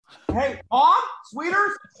Hey, Mom,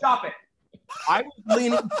 Sweeters, stop it. I was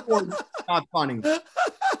leaning towards not funny.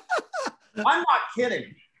 I'm not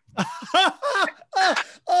kidding.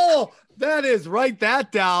 Oh, that is. Write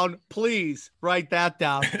that down. Please write that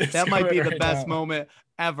down. That might be the best moment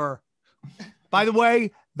ever. By the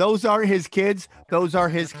way, those aren't his kids. Those are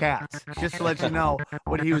his cats. Just to let you know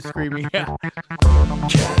what he was screaming at. Cash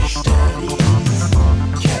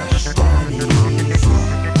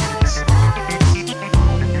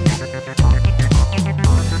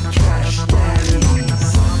Daddies.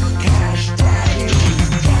 Cash Daddies. Cash Daddies.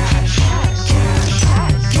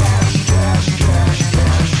 Cash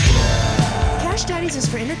Daddies. Cash Daddies is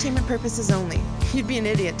for entertainment purposes only. You'd be an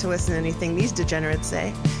idiot to listen to anything these degenerates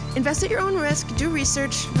say. Invest at your own risk, do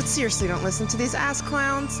research, but seriously don't listen to these ass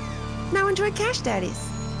clowns. Now enjoy Cash Daddies.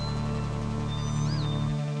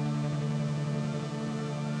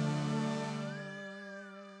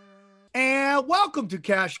 And welcome to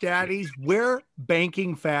Cash Daddies. We're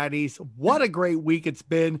banking fatties. What a great week it's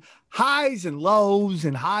been. Highs and lows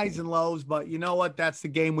and highs and lows. But you know what? That's the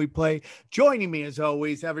game we play. Joining me as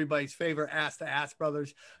always, everybody's favorite ass to ass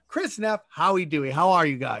brothers, Chris Neff, Howie Dewey. How are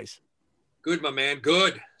you guys? Good, my man.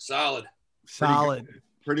 Good. Solid. Solid.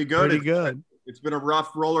 Pretty good. Pretty good. It's been a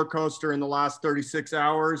rough roller coaster in the last 36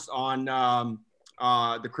 hours on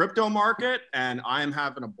the crypto market, and I am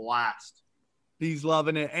having a blast. He's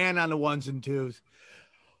loving it. And on the ones and twos.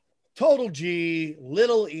 Total G,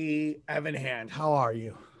 little E, Evan Hand. How are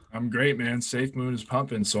you? I'm great, man. Safe Moon is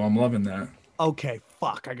pumping, so I'm loving that. Okay,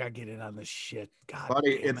 fuck. I got to get in on this shit. God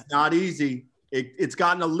Buddy, damn it's it. not easy. It's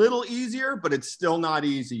gotten a little easier, but it's still not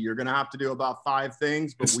easy. You're going to have to do about 5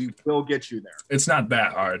 things, but we will get you there. It's not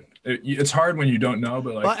that hard. It's hard when you don't know,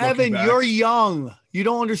 but like. But Evan, you're young. You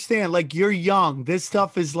don't understand. Like, you're young. This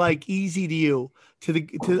stuff is like easy to you.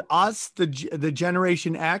 To us, the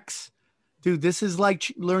Generation X, dude, this is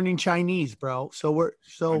like learning Chinese, bro. I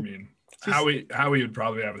mean, Howie would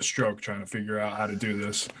probably have a stroke trying to figure out how to do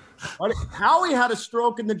this. Howie had a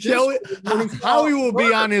stroke in the gym. Howie will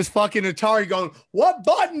be on his fucking Atari going, what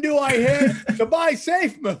button do I hit to buy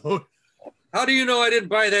Safe Mode? How do you know I didn't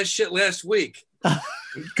buy that shit last week?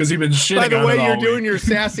 Because you've been shitting on it all By the way you're week. doing your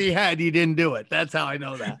sassy head, you didn't do it. That's how I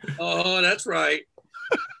know that. Oh, that's right.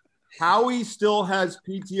 Howie still has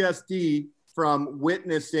PTSD from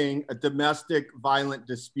witnessing a domestic violent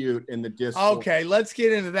dispute in the Discord. Okay, let's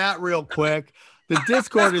get into that real quick. The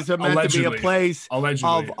Discord is meant to be a place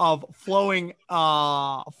of flowing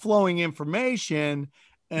information,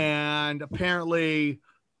 and apparently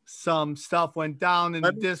some stuff went down in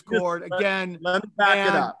the Discord. Again, let me back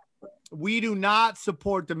it up. We do not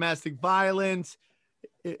support domestic violence.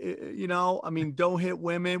 You know, I mean, don't hit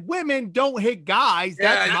women. Women don't hit guys.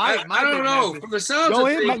 That's my I don't know. message. From the sounds of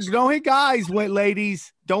things, Don't hit guys,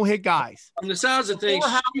 ladies. Don't hit guys. From the sounds of things,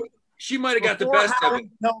 she might have got the best of it.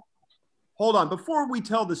 Hold on. Before we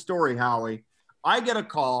tell the story, Howie, I get a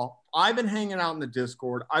call. I've been hanging out in the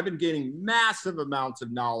Discord. I've been gaining massive amounts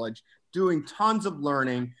of knowledge, doing tons of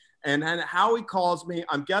learning. And Howie calls me.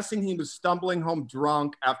 I'm guessing he was stumbling home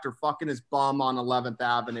drunk after fucking his bum on 11th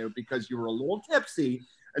Avenue because you were a little tipsy.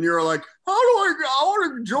 And you were like, I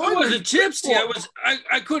want to join. I wasn't tipsy.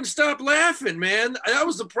 I couldn't stop laughing, man. That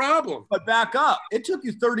was the problem. But back up. It took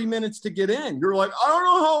you 30 minutes to get in. You're like, I don't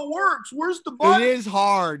know how it works. Where's the button? It is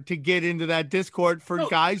hard to get into that Discord for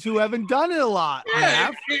guys who haven't done it a lot.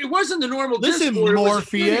 Yeah, it wasn't the normal Listen, Discord.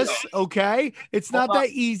 Morpheus, okay? It's not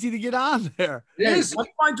that easy to get on there. It is. Once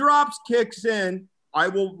my drops kicks in, I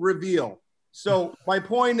will reveal. So my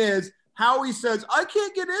point is, Howie says, I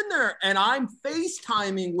can't get in there. And I'm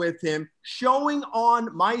FaceTiming with him, showing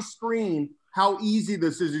on my screen how easy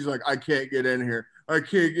this is. He's like, I can't get in here. I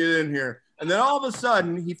can't get in here. And then all of a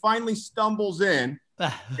sudden, he finally stumbles in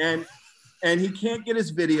and he can't get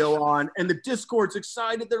his video on. And the Discord's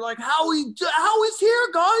excited. They're like, Howie's here,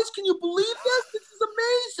 guys. Can you believe this? This is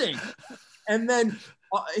amazing. And then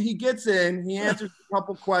he gets in. He answers a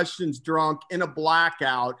couple questions drunk in a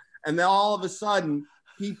blackout. And then all of a sudden,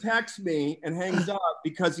 he texts me and hangs up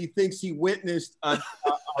because he thinks he witnessed a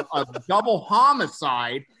double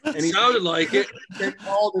homicide. And he sounded like it. They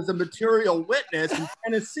called as a material witness in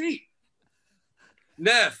Tennessee.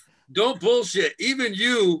 Neff, don't bullshit. Even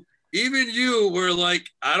you were like,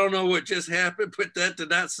 I don't know what just happened, but that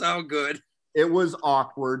did not sound good. It was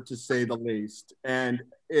awkward, to say the least. And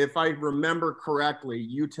if I remember correctly,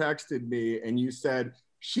 you texted me and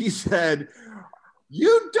she said,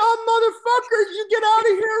 you dumb motherfucker, you get out of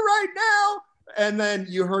here right now. And then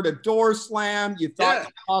you heard a door slam. You thought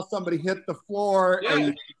you saw somebody hit the floor and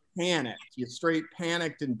you panicked. You straight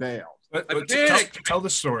panicked and bailed. But tell the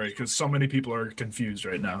story, because so many people are confused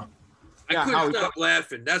right now. I Yeah, couldn't Howie, stop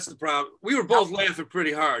laughing. That's the problem. We were both laughing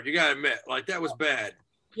pretty hard. You gotta admit, like that was bad.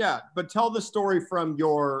 yeah, but tell the story from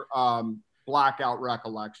your blackout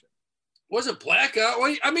recollection. Was it blackout?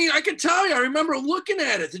 Well, I mean, I can tell you. I remember looking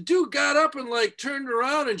at it. The dude got up and like turned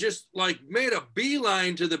around and just like made a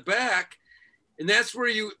beeline to the back, and that's where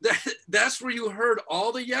you heard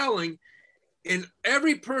all the yelling, and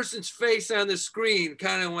every person's face on the screen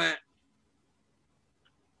kind of went.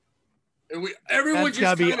 And everyone That's just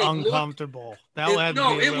gotta be kinda looked. uncomfortable.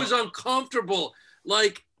 It was uncomfortable.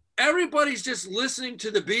 Like everybody's just listening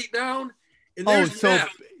to the beatdown. And Oh, there's Neff.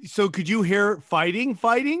 so could you hear fighting?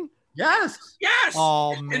 Yes. Yes.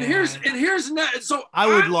 Oh man. And here's Neff. So I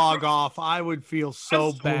would log off. I would feel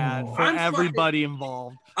so bad for I'm everybody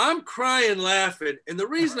involved. I'm crying laughing. And the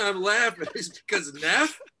reason I'm laughing is because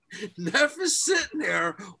Neff is sitting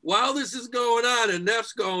there while this is going on, and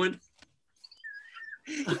Neff's going,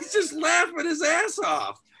 he's just laughing his ass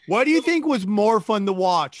off. What do you think was more fun to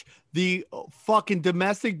watch? The fucking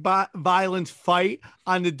domestic violence fight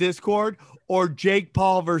on the Discord or Jake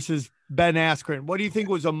Paul versus Ben Askren? What do you think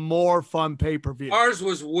was a more fun pay-per-view? Ours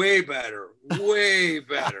was way better. Way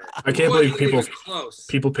better. I can't believe people close.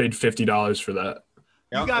 paid $50 for that.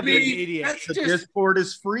 You gotta be an idiot. That's The just, Discord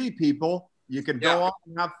is free, people. You can Yeah. go on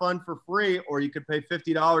and have fun for free, or you could pay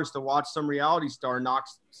 $50 to watch some reality star knock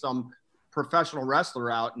some professional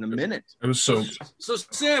wrestler out in a minute. It was so. so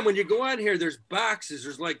Sam, when you go on here, there's boxes.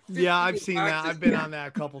 There's like 15 Yeah, I've seen that. boxes. I've been on that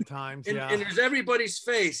a couple times. and, Yeah. and there's everybody's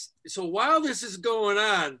face. So while this is going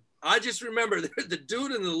on, I just remember the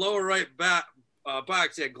dude in the lower right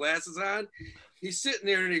box, he had glasses on. He's sitting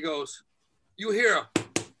there and he goes, you hear a,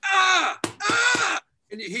 ah,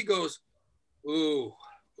 and he goes, ooh,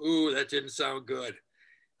 that didn't sound good.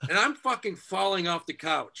 And I'm fucking falling off the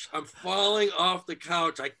couch. I'm falling off the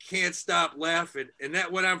couch. I can't stop laughing. And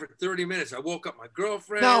that went on for 30 minutes. I woke up my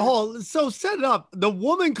girlfriend. Now, so set it up. The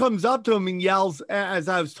woman comes up to him and yells, as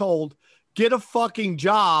I was told, get a fucking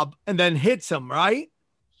job, and then hits him, right?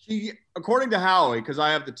 She, according to Howie, because I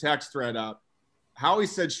have the text thread up, Howie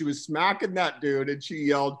said she was smacking that dude and she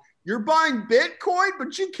yelled, "You're buying Bitcoin,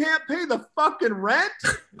 but you can't pay the fucking rent?"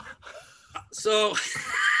 So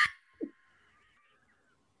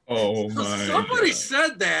Oh my. somebody God.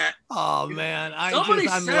 said that. Oh man, Somebody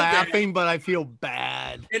I'm said that. laughing, but I feel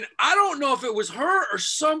bad. And I don't know if it was her or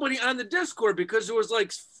somebody on the Discord, because it was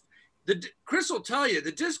like, Chris will tell you,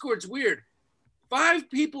 the Discord's weird. 5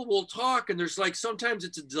 people will talk and there's like, sometimes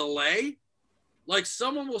it's a delay. Like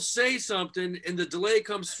someone will say something and the delay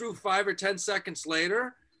comes through 5 or 10 seconds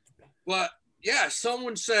later. But yeah,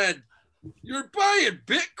 someone said, "You're buying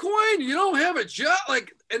Bitcoin? You don't have a job?"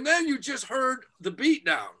 Like, and then you just heard the beat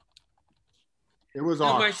down. It was Dude,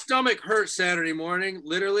 awesome. my stomach hurt Saturday morning.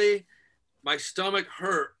 Literally, my stomach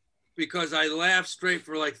hurt because I laughed straight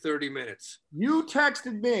for like 30 minutes. You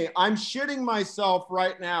texted me, "I'm shitting myself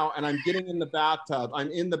right now and I'm getting in the bathtub. I'm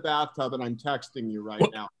in the bathtub and I'm texting you right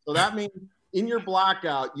now." So that means in your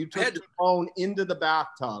blackout, you took your phone into the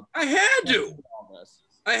bathtub. I had to. All this.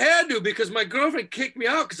 I had to, because my girlfriend kicked me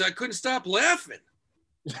out because I couldn't stop laughing.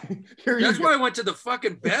 Here you That's go. why I went to the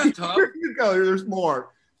fucking bathtub. Here you go. There's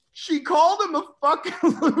more. She called him a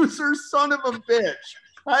fucking loser son of a bitch.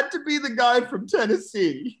 Had to be the guy from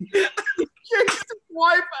Tennessee. He kicked his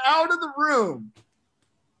wife out of the room.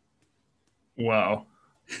 Wow.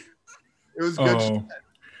 It was good shit. Oh.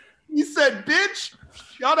 He said, "Bitch,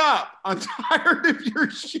 shut up. I'm tired of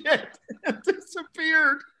your shit." And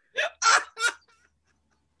disappeared.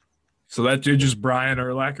 So that dude just Brian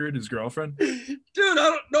Urlacher, his girlfriend? Dude, I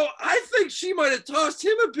don't know. I think she might have tossed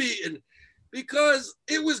him a beating because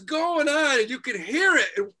it was going on and you could hear it.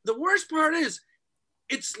 And the worst part is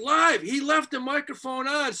it's live. He left the microphone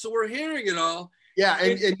on, so we're hearing it all. Yeah,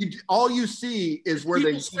 and all you see is where they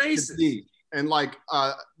People's used to faces. be. And like,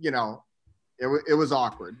 you know, it was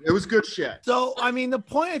awkward. It was good shit. So, I mean, the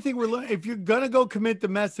point I think if you're gonna go commit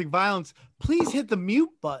domestic violence, please hit the mute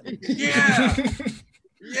button. Yeah.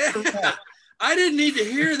 Yeah. I didn't need to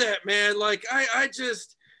hear that, man. Like, I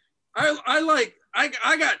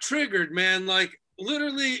got triggered, man. Like,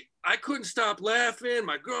 literally, I couldn't stop laughing.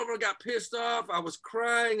 My girlfriend got pissed off. I was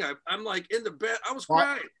crying. I'm like in the bed. I was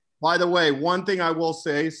crying. By the way, one thing I will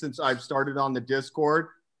say, since I've started on the Discord,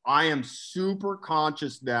 I am super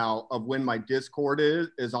conscious now of when my Discord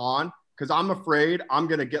is on, because I'm afraid I'm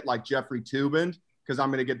going to get like Jeffrey Toobin, because I'm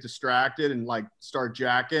going to get distracted and like start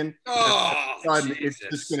jacking. Oh, It's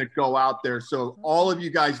just going to go out there. So all of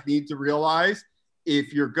you guys need to realize,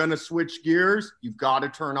 if you're going to switch gears, you've got to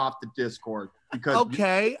turn off the Discord. Because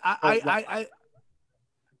Okay, I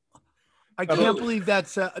can't believe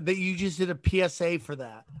that you just did a PSA for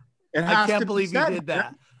that. I can't believe you did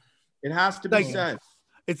that. It has to be Like- said.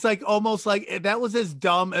 It's like almost like that was as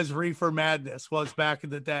dumb as Reefer Madness was back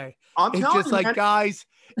in the day. I'm It's telling just you, like, man, guys,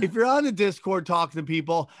 if you're on the Discord talking to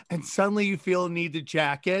people and suddenly you feel a need to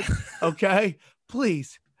jack it, okay,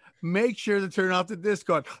 please make sure to turn off the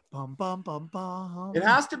Discord. Bum, bum, bum, bum. it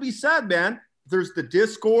has to be said, man. There's the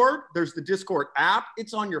Discord. There's the Discord app.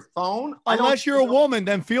 It's on your phone. Unless you're a woman,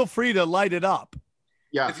 then feel free to light it up.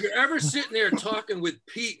 Yeah. If you're ever sitting there talking with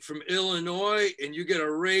Pete from Illinois and you get a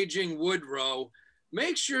raging Woodrow,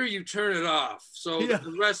 make sure you turn it off. So Yeah.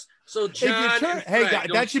 the rest, so If you John, turn, and hey, Fred guys,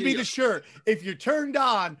 don't that should see be you. the shirt. If you're turned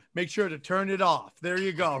on, make sure to turn it off. There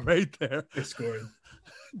you go, right there. Discord.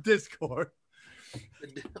 Discord.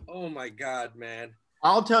 Oh my God, man.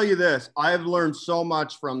 I'll tell you this. I have learned so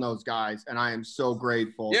much from those guys, and I am so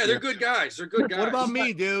grateful. Yeah, they're good guys. They're good guys. What about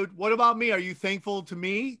me, dude? What about me? Are you thankful to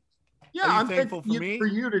me? Yeah, Are you I'm thankful thankful for me? for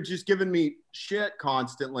you to just giving me shit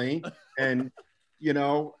constantly, and you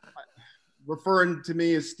know, referring to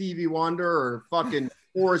me as Stevie Wonder or fucking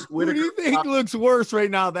Forrest Who do Whitaker. you think looks worse right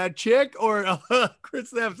now, that chick or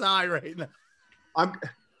Chris Knapp's eye right now?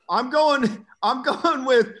 I'm going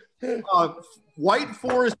with White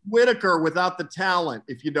Forrest Whitaker without the talent,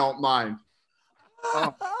 if you don't mind.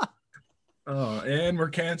 Oh, and we're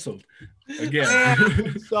canceled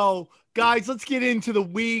again. So, guys, let's get into the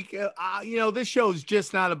week. This show is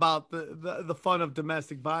just not about the fun of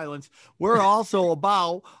domestic violence. We're also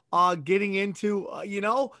about getting into,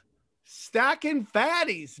 stacking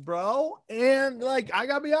fatties, bro. And like, I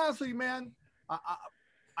gotta be honest with you, man.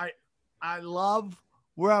 I love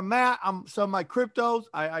where I'm at. Some of my cryptos.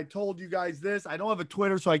 I told you guys this. I don't have a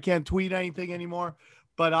Twitter, so I can't tweet anything anymore.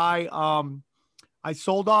 But I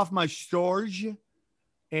sold off my storage,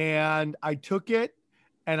 and I took it,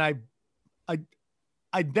 and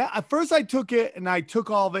at first I took it and I took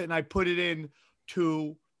all of it and I put it in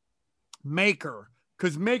to Maker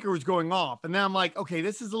because Maker was going off. And then I'm like, okay,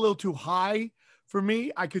 this is a little too high for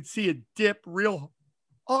me. I could see it dip real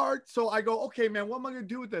hard. So I go, okay, man, what am I going to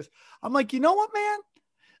do with this? I'm like, you know what, man?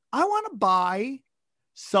 I want to buy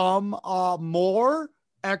some more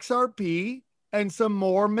XRP and some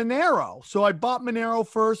more Monero. So I bought Monero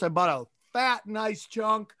first. I bought a fat, nice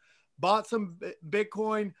chunk, bought some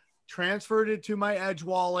Bitcoin, transferred it to my Edge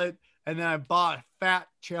wallet, and then I bought a fat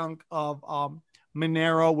chunk of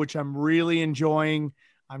Monero, which I'm really enjoying.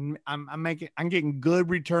 I'm getting good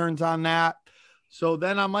returns on that. So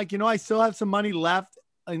then I'm like, I still have some money left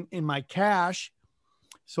in my cash,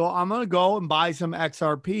 so I'm gonna go and buy some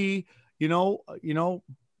XRP.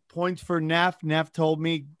 Points for Neff. Neff told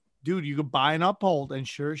me, dude, you could buy an uphold, and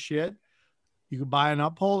sure shit, you could buy an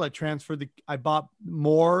uphold. I bought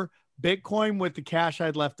more Bitcoin with the cash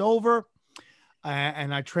I'd left over,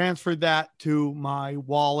 and I transferred that to my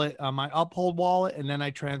wallet, my uphold wallet, and then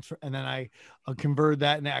I converted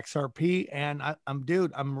that into XRP. And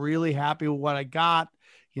I'm really happy with what I got.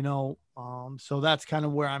 So that's kind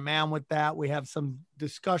of where I'm at with that. We have some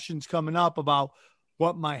discussions coming up about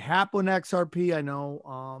what might happen with XRP. I know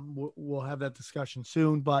we'll have that discussion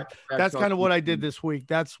soon, but that's kind of what I did this week.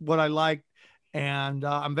 That's what I liked, and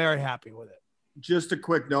I'm very happy with it. Just a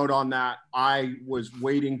quick note on that. I was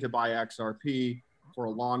waiting to buy XRP for a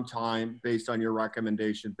long time based on your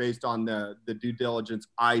recommendation, based on the due diligence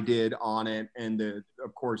I did on it, and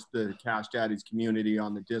of course the Cash Daddies community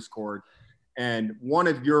on the Discord. And one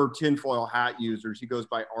of your tinfoil hat users, he goes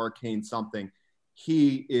by Arcane something.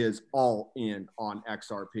 He is all in on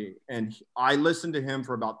XRP. And I listened to him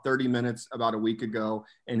for about 30 minutes about a week ago.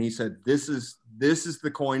 And he said, this is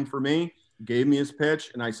the coin for me. Gave me his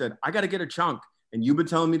pitch. And I said, I got to get a chunk. And you've been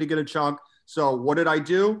telling me to get a chunk. So what did I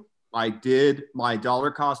do? I did my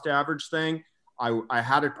dollar cost average thing. I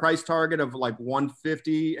had a price target of like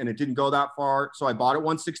 150 and it didn't go that far. So I bought it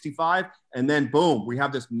 165. And then boom, we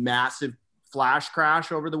have this massive flash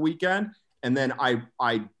crash over the weekend. And then I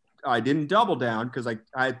didn't double down because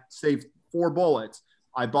I saved 4 bullets.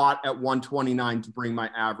 I bought at 129 to bring my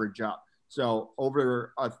average up. So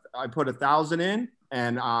I put 1,000 in,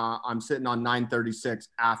 and I'm sitting on 936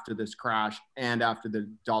 after this crash and after the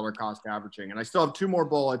dollar cost averaging. And I still have 2 more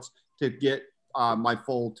bullets to get my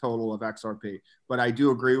full total of XRP. But I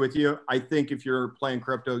do agree with you. I think if you're playing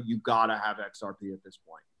crypto, you gotta have XRP at this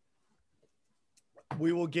point.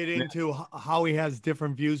 We will get into how he has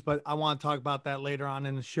different views, but I want to talk about that later on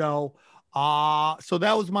in the show. So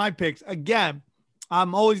that was my picks. Again,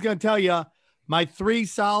 I'm always going to tell you my 3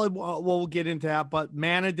 solid. We'll get into that, but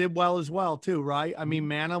Mana did well as well too, right? I mean,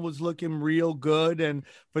 Mana was looking real good, and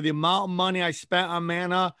for the amount of money I spent on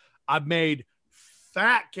Mana, I've made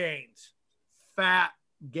fat gains.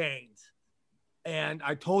 And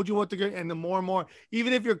I told you what to get, and the more and more,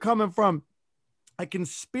 even if you're coming from a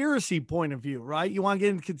conspiracy point of view, right? You want to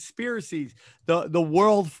get into conspiracies. The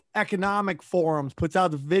World Economic Forums puts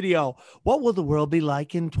out the video. What will the world be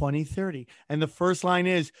like in 2030? And the first line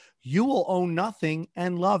is, you will own nothing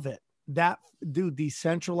and love it. That, dude,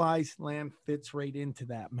 decentralized land fits right into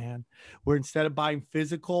that, man. Where instead of buying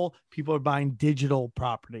physical, people are buying digital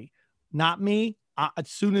property. Not me. As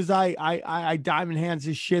soon as I diamond hands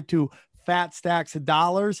this shit to fat stacks of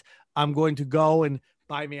dollars, I'm going to go and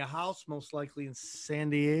buy me a house, most likely in San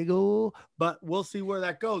Diego, but we'll see where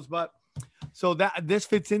that goes. But so that this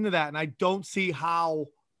fits into that. And I don't see how,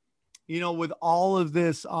 with all of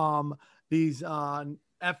this, these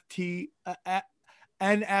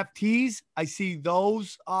NFTs, I see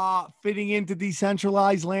those fitting into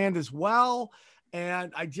decentralized land as well.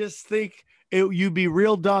 And I just think you'd be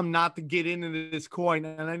real dumb not to get into this coin.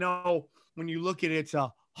 And I know when you look at it, it's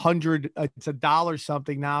 $100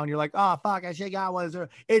 something now, and you're like, oh fuck, I should have got one.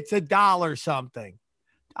 It's $1 something.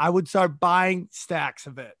 I would start buying stacks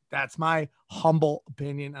of it. That's my humble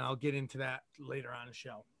opinion, and I'll get into that later on the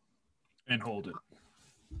show. And hold it.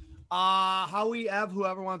 Howie, Ev,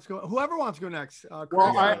 whoever wants to go next.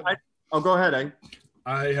 Well, I'll go ahead.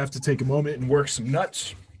 I have to take a moment and work some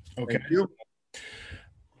nuts. Okay. Thank you.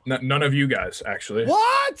 None of you guys, actually.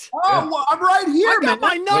 What? Oh, well, I'm right here, I got man.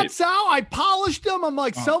 my nuts out. I polished them. I'm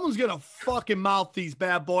like, someone's gonna fucking mouth these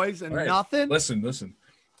bad boys, and Right. nothing. Listen.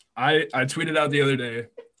 I tweeted out the other day.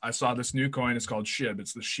 I saw this new coin. It's called SHIB.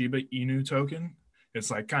 It's the Shiba Inu token. It's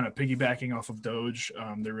like kind of piggybacking off of Doge.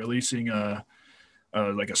 They're releasing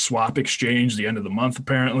like a swap exchange the end of the month,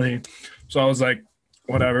 apparently. So I was like,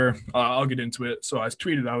 whatever, I'll get into it. So I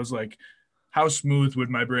tweeted, I was like, how smooth would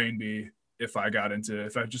my brain be if I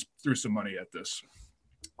just threw some money at this?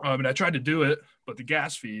 And I tried to do it, but the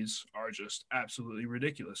gas fees are just absolutely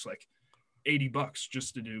ridiculous. Like $80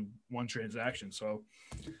 just to do one transaction. So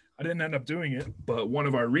I didn't end up doing it, but one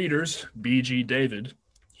of our readers, BG David,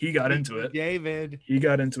 he got into it. He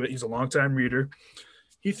got into it. He's a longtime reader.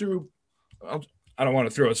 He threw, I don't want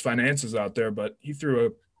to throw his finances out there, but he threw a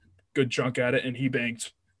good chunk at it and he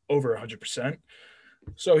banked over 100%.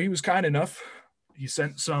 So he was kind enough. He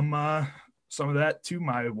sent some of that to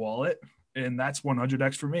my wallet, and that's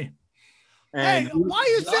 100x for me. And hey, why are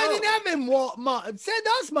you sending Evan send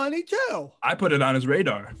us money too? I put it on his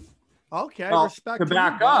radar. Okay, well, respect to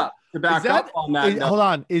back up on that. Hold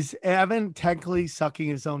on, is Evan technically sucking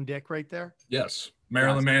his own dick right there? Yes,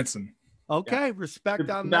 Marilyn Manson. Okay, respect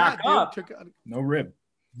To on back that. up. Dude. No rib.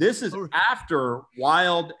 This is after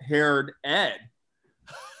wild-haired Ed,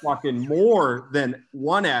 fucking more than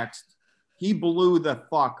 1x. He blew the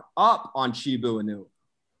fuck up on Shiba Inu.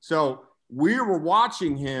 So we were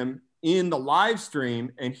watching him in the live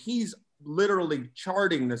stream, and he's literally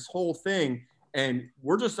charting this whole thing. And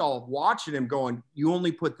we're just all watching him going, you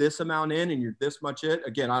only put this amount in and you're this much it.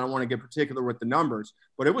 Again, I don't want to get particular with the numbers,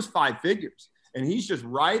 but it was 5 figures. And he's just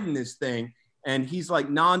riding this thing. And he's like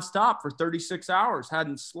nonstop for 36 hours,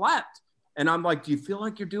 hadn't slept. And I'm like, do you feel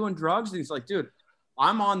like you're doing drugs? And he's like, dude,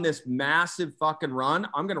 I'm on this massive fucking run.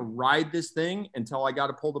 I'm going to ride this thing until I got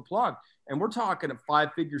to pull the plug. And we're talking a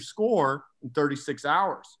 5-figure score in 36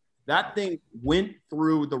 hours. That thing went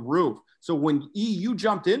through the roof. So when you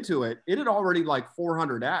jumped into it, it had already like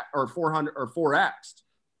 400 or 4x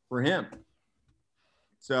for him.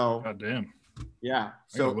 So, God damn. Yeah.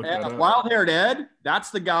 So wild-haired Ed,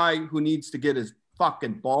 that's the guy who needs to get his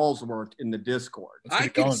fucking balls worked in the Discord. I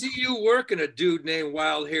can see you working a dude named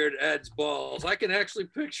Wild-Haired Ed's balls. I can actually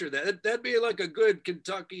picture that. That'd be like a good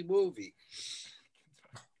Kentucky movie.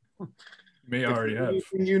 May already have.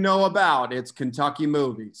 Anything you know about it's Kentucky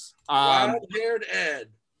movies. Wild-Haired Ed.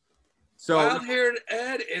 So Wild-Haired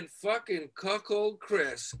Ed and fucking cuckold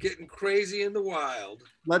Chris getting crazy in the wild.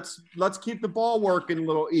 let's keep the ball working,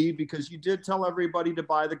 little E, because you did tell everybody to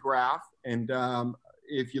buy the graph, and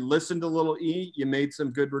if you listened to little E, you made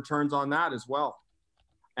some good returns on that as well.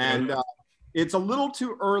 And it's a little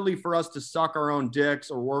too early for us to suck our own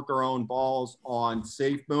dicks or work our own balls on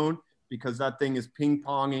SafeMoon because that thing is ping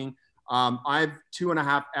ponging. I've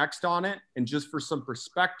 2.5x'd on it, and just for some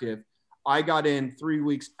perspective, I got in 3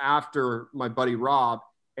 weeks after my buddy Rob,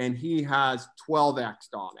 and he has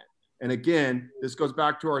 12x'd on it. And again, this goes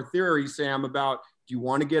back to our theory, Sam, about do you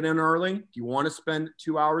want to get in early? Do you want to spend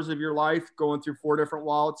 2 hours of your life going through 4 different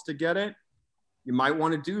wallets to get it? You might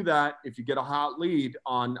want to do that if you get a hot lead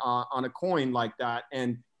on a coin like that.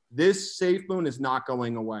 And this SafeMoon is not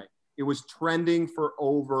going away. It was trending for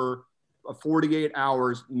over 48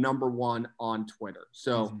 hours, #1 on Twitter.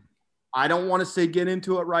 So I don't want to say get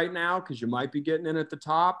into it right now because you might be getting in at the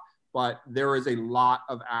top, but there is a lot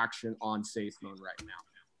of action on SafeMoon right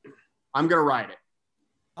now. I'm going to ride it.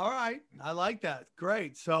 All right. I like that.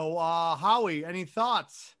 Great. So, Howie, any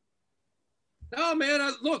thoughts? No, man.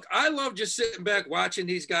 Look, I love just sitting back watching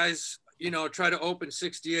these guys, try to open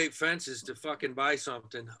 68 fences to fucking buy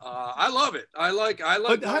something. I love it. I like.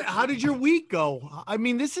 But how did your week go? I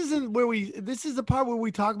mean, this is the part where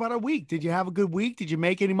we talk about our week. Did you have a good week? Did you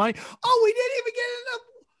make any money? Oh, we didn't even get enough.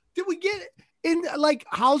 Did we get in? Like,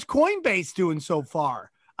 how's Coinbase doing so far?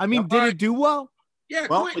 I mean, did it do well? Yeah.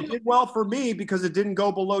 Well, it did well for me because it didn't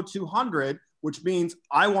go below 200, which means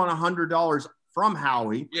I won $100 from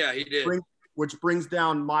Howie. Yeah, he did. Which brings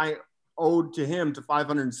down my owed to him to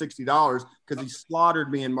 $560 because he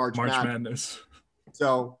slaughtered me in March Madness.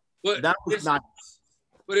 So that was nice.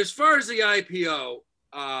 But as far as the IPO,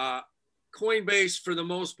 Coinbase for the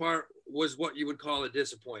most part was what you would call a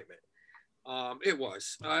disappointment. It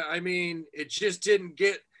was. I mean, it just didn't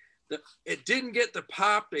get the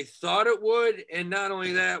pop they thought it would, and not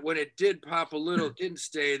only that, when it did pop a little, it didn't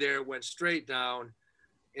stay there. It went straight down.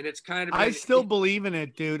 And it's kind of. I still believe in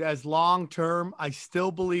it, dude. As long term, I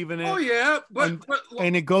still believe in it. Oh yeah,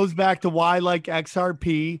 and it goes back to why I like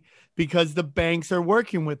XRP, because the banks are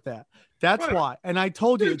working with that. That's right. why. And I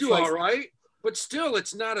told you, it's do all right, but still,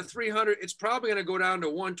 it's not a 300. It's probably going to go down to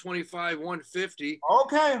 125, 150.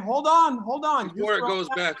 Okay, hold on. Before it goes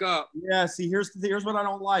back up. Yeah. See, here's what I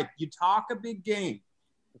don't like. You talk a big game.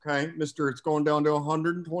 Okay, Mister, it's going down to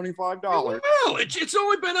 $125. Well, it's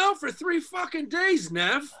only been out for 3 fucking days,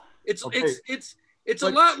 Nev. It's a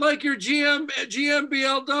lot like your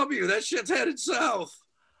GMBLW. That shit's headed south.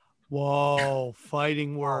 Whoa,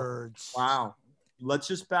 fighting words. Wow. Let's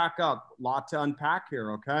just back up. Lot to unpack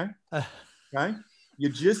here, okay? Okay. You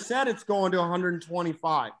just said it's going to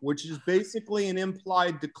 125, which is basically an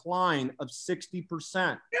implied decline of 60%.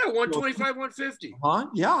 Yeah, 125, 150. Huh?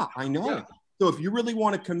 Yeah, I know. Yeah. So if you really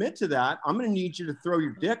want to commit to that, I'm going to need you to throw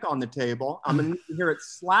your dick on the table. I'm going to need to hear it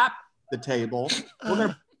slap the table. We're going to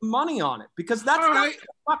put money on it because that's not going to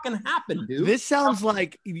fucking happen, dude. This sounds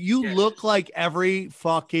like you look like every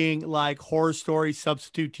fucking like horror story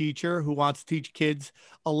substitute teacher who wants to teach kids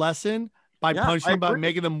a lesson by punishing them, by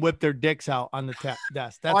making them whip their dicks out on the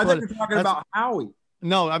desk. That's I think you're talking about Howie.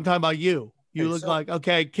 No, I'm talking about you. You look like,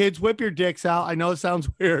 okay, kids, whip your dicks out. I know it sounds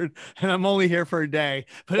weird, and I'm only here for a day,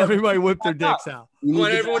 but everybody whip their dicks out. We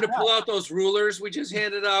want everyone to pull out those rulers we just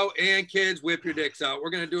handed out, and kids, whip your dicks out. We're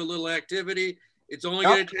going to do a little activity. It's only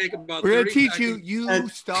going to take about 30 We're going to teach seconds. you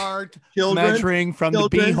start measuring from the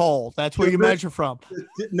beehole. That's where you measure from.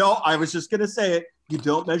 No, I was just going to say it. You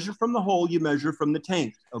don't measure from the hole, you measure from the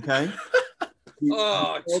tank, okay?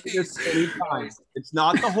 It's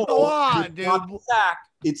not the hole. Go on, it's dude. not the sack.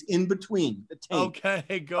 It's in between the tank.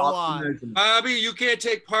 Okay, go on. Bobby, you can't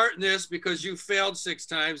take part in this because you failed 6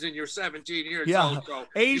 times and you're 17 years old. So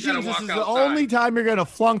Asians, this is the only time you're going to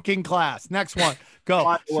flunk in class. Next one. Go.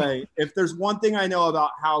 By the way, if there's one thing I know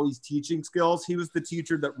about Howie's teaching skills, he was the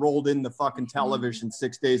teacher that rolled in the fucking television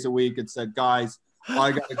 6 days a week and said, guys,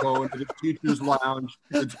 I got to go into the teacher's lounge.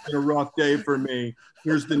 It's been a rough day for me.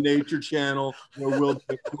 Here's the Nature Channel where we'll do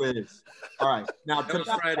a quiz. All right. Now, that was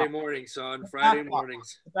Friday morning, son. Friday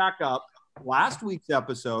mornings. To back up, last week's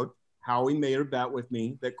episode, Howie made a bet with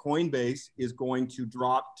me that Coinbase is going to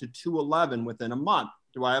drop to 211 within a month.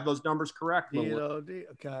 Do I have those numbers correct?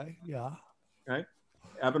 Okay. Yeah. Okay.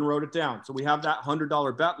 Evan wrote it down. So we have that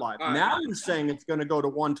 $100 bet live. All right. Now he's saying it's going to go to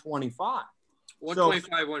 125.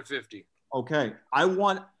 125, 150. Okay. I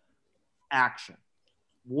want action.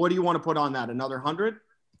 What do you want to put on that? Another 100?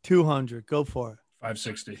 200. Go for it.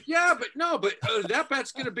 560. Yeah, but that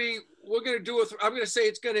bet's going to be, we're going to do it. I'm going to say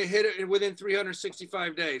it's going to hit it within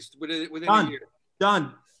 365 days, within a year.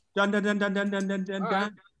 Done.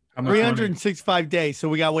 Right. 365 days. So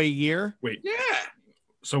we got to wait a year? Wait. Yeah.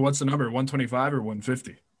 So what's the number? 125 or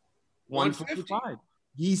 150? 125.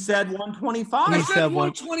 He said 125. I said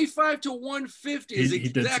 125 to 150 is He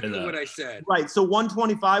did say exactly that. what I said. Right. So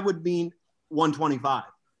 125 would mean 125.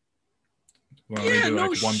 Well, Yeah, we do no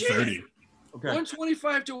like 130. shit. Okay.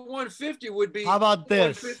 125 to 150 would be. How about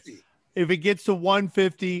this? 150. If it gets to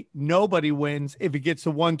 150, nobody wins. If it gets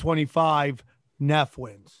to 125, Neff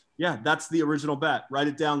wins. Yeah, that's the original bet. Write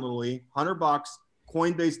it down, Little E. $100.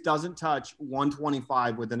 Coinbase doesn't touch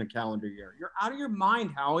 125 within a calendar year. You're out of your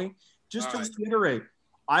mind, Howie. Just All to right. reiterate,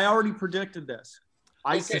 I already predicted this.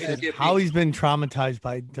 I Okay, said, Skippy. Howie's been traumatized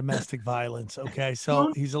by domestic violence. Okay,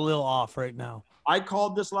 so he's a little off right now. I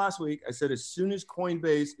called this last week. I said, as soon as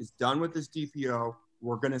Coinbase is done with this DPO,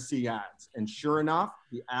 we're going to see ads. And sure enough,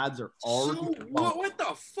 the ads are already. So what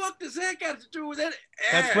the fuck does that got to do with that?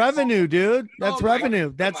 That's Ads? revenue, dude. That's Oh my revenue.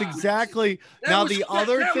 God, That's come on. exactly. That Now, was the fa-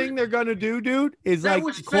 other that thing was- they're going to do, dude, is That like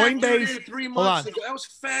was factored Coinbase. in 3 Hold months on. ago. That was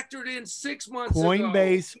factored in 6 months ago.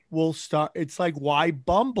 Coinbase will start. It's like why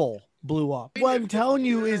Bumble blew up. What I'm telling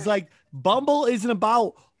you is like Bumble isn't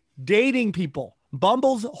about dating people.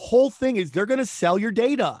 Bumble's whole thing is they're going to sell your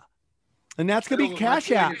data. And that's going to be No, my Cash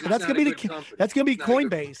point App. is it's That's not going to a be the good company. that's going to be It's not a good-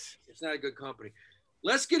 Coinbase. It's not a good company.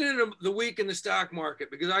 Let's get into the week in the stock market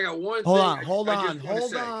because I got one Hold thing. on, hold I on, just wanna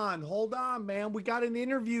hold say. on, hold on, man. We got an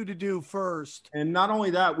interview to do first. And not only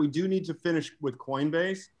that, we do need to finish with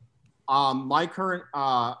Coinbase. My current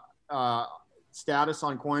status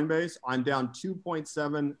on Coinbase, I'm down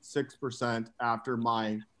 2.76% after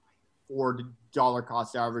my $4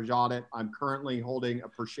 cost average audit. I'm currently holding a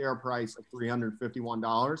per share price of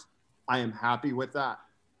 $351. I am happy with that.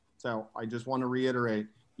 So I just want to reiterate,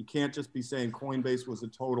 you can't just be saying Coinbase was a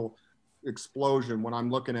total explosion when I'm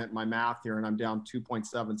looking at my math here and I'm down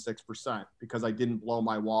 2.76% because I didn't blow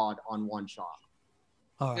my wad on one shot.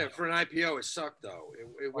 All Yeah, right. for an IPO, it sucked though.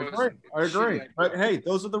 It I was. agree. I agree. shitty But IPO. hey,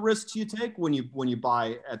 those are the risks you take when you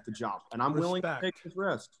buy at the jump, and I'm willing to Respect. take this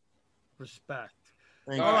risk. Respect.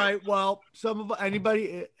 Thank All you. right. Well,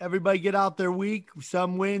 everybody get out their week.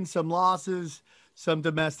 Some wins, some losses, some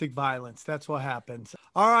domestic violence. That's what happens.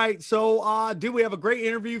 All right. So, dude, we have a great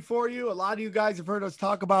interview for you. A lot of you guys have heard us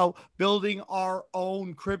talk about building our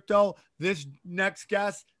own crypto. This next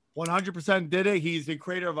guest 100% did it. He's the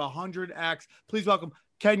creator of 100X. Please welcome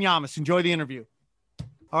Ken Yamas. Enjoy the interview.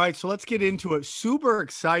 All right, so let's get into it. Super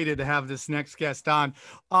excited to have this next guest on.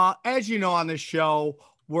 As you know, on this show,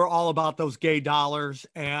 we're all about those gay dollars,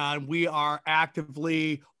 and we are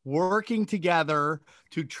actively working together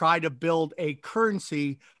to try to build a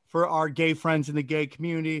currency for our gay friends in the gay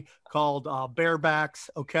community called Barebacks,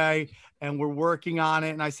 okay? And we're working on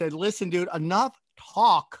it. And I said, listen, dude, enough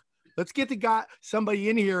talk. Let's get somebody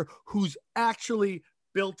in here who's actually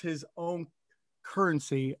built his own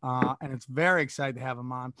currency, and it's very excited to have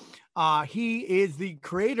him on. He is the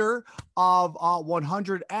creator of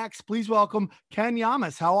 100X. Please welcome Ken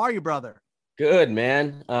Yamas. How are you, brother? Good,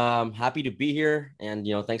 man. Happy to be here, and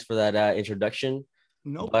thanks for that introduction.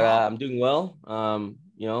 No But problem. I'm doing well.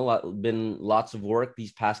 Been lots of work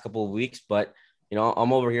these past couple of weeks, but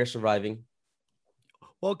I'm over here surviving.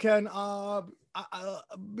 Well, Ken,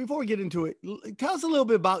 before we get into it, tell us a little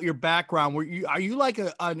bit about your background. Are you like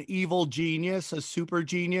an evil genius, a super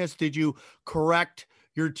genius? Did you correct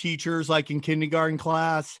your teachers like in kindergarten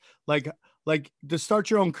class? Like to start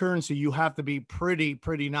your own currency, you have to be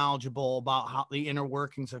pretty knowledgeable about how the inner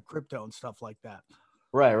workings of crypto and stuff like that.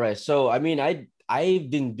 Right. So I mean, I've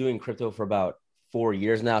been doing crypto for about 4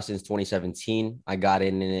 years now, since 2017. I got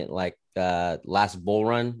in it like last bull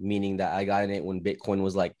run, meaning that I got in it when Bitcoin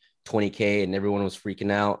was like 20K and everyone was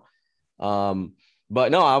freaking out.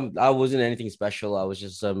 But no, I wasn't anything special. I was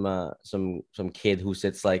just some kid who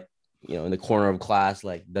sits like in the corner of class,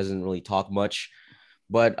 like doesn't really talk much.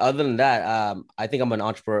 But other than that, I think I'm an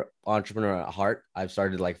entrepreneur at heart. I've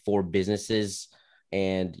started like 4 businesses,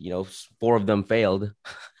 and 4 of them failed.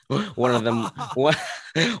 one of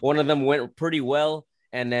them went pretty well,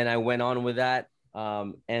 and then I went on with that.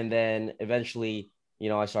 And then eventually,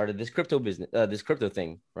 I started this crypto business, this crypto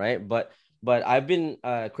thing, right? But I've been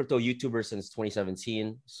a crypto YouTuber since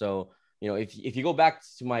 2017. So, if you go back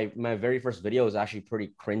to my very first video, is actually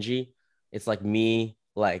pretty cringy. It's like me,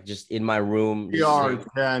 like just in my room. We just are, saying-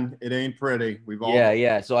 Ken. It ain't pretty. We've all.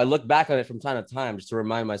 yeah. So I look back on it from time to time just to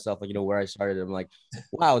remind myself, like, where I started. I'm like,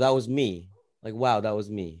 wow, that was me. Like, wow, that was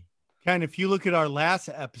me. Ken, if you look at our last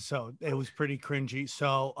episode, it was pretty cringy.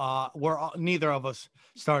 So neither of us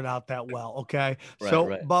started out that well. Okay.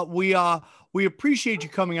 Right. But we appreciate you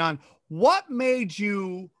coming on. What made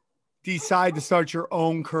you decide to start your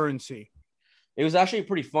own currency? It was actually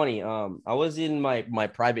pretty funny. I was in my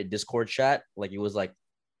private Discord chat. Like, it was like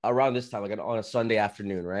around this time, like on a Sunday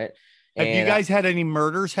afternoon, right? Have you guys had any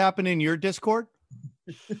murders happen in your Discord?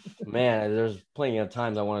 Man, there's plenty of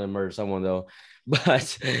times I wanted to murder someone though.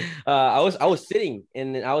 But I was sitting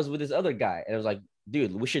and I was with this other guy, and I was like,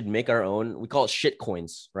 dude, we should make our own. We call it shit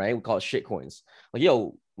coins, right? We call it shit coins. Like,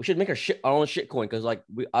 yo, we should make our own shit coin, because like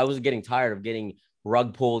I was getting tired of getting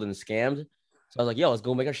rug pulled and scammed. So I was like, yo, let's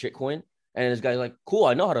go make our shit coin. And this guy's like, cool,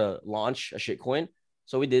 I know how to launch a shit coin.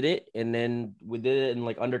 So we did it, and then we did it in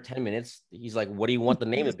like under 10 minutes. He's like, what do you want the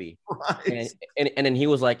name to be? Right. And then he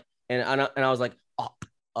was like, and I was like,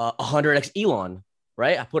 100X Elon,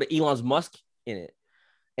 right? I put an Elon's Musk in it.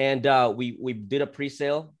 And we did a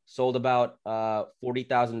pre-sale, sold about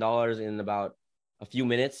 $40,000 in about a few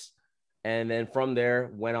minutes. And then from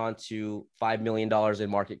there went on to $5 million in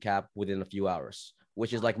market cap within a few hours,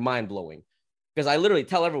 which is like mind blowing. Because I literally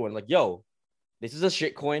tell everyone like, yo, this is a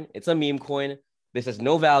shit coin. It's a meme coin. This has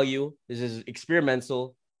no value. This is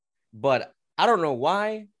experimental, but I don't know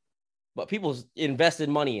why, but people invested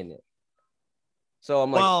money in it. So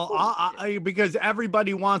I'm like, well, because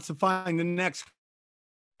everybody wants to find the next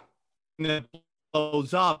that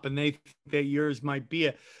blows up, and they think that yours might be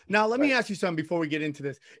it. Now, let me ask you something before we get into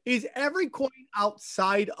this. Is every coin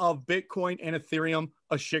outside of Bitcoin and Ethereum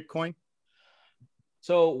a shit coin?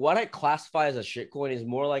 so what I classify as a shitcoin is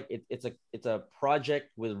more like it's a project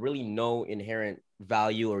with really no inherent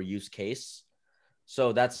value or use case.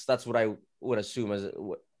 So that's what I would assume as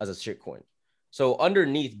a shitcoin. So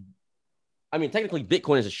underneath, I mean, technically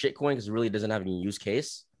Bitcoin is a shitcoin because it really doesn't have any use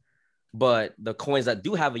case. But the coins that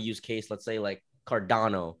do have a use case, let's say like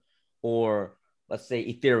Cardano or let's say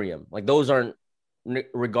Ethereum, like those aren't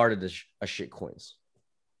regarded as shitcoins.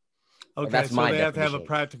 Okay, that's so my they have to have a definition.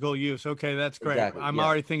 practical use. Okay, that's great. Exactly, I'm yeah.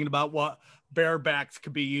 already thinking about what barebacks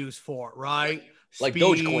could be used for, right? Like Speed,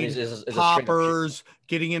 Dogecoin is a straight up poppers,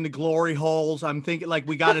 getting into glory holes. I'm thinking like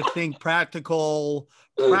we got to think practical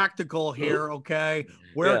here. Okay,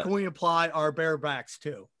 where Yeah. can we apply our barebacks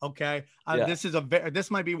to? Okay, Yeah.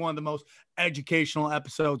 this might be one of the most educational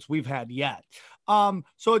episodes we've had yet.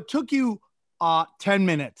 So it took you 10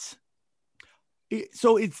 minutes.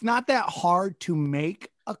 So it's not that hard to make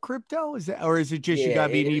a crypto, is it, or is it just you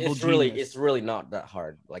gotta be an evil genius? It's really not that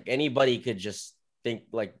hard. Like anybody could just think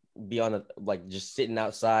like be on like just sitting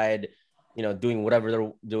outside, doing whatever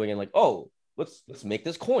they're doing and like, oh, let's make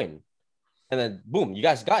this coin. And then boom, you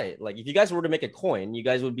guys got it. Like if you guys were to make a coin, you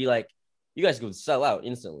guys would be like, you guys could sell out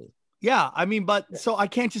instantly. Yeah, I mean, but so I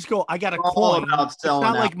can't just go, I got a All coin. about It's selling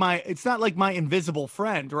not out. it's not like my invisible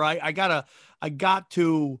friend, right? I got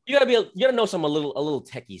to, You gotta know some a little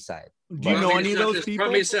techie side. do you know Want me any to of set those this- people?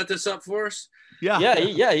 Want me to set this up for us? Yeah.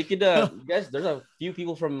 Yeah, you could you guys, there's a few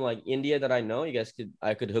people from like India that I know.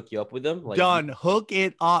 I could hook you up with them. Like Done. Hook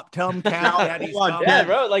it up. Tell them Cat Daddy's hold on, coming. Yeah,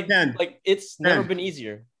 bro. Like Ken. it's never Ken. been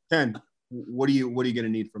easier. Ken, what are you gonna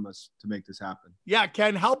need from us to make this happen? Yeah,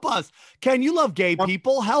 Ken, help us. Ken, you love gay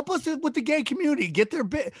people. Help us with the gay community. Get their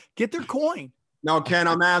coin. No, Ken,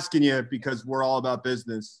 I'm asking you because we're all about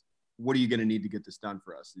business. What are you gonna need to get this done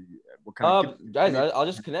for us? What kind of Guys, I'll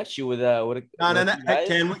just connect you with no. you guys.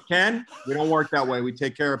 Ken, we don't work that way. We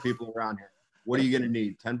take care of people around here. What are you gonna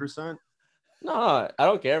need? 10%? No, I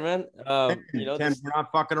don't care, man. Ken, we're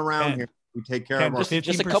not fucking around Ken. here. We take care Ken, of our.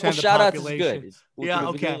 Just a 15% couple of the shout outs is population. good. Yeah,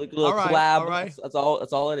 We can okay. do like a little All right, collab. all right. That's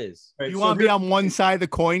all it is. You want to be on one side of the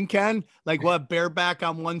coin, Ken? Like what? Bareback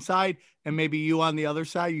on one side and maybe you on the other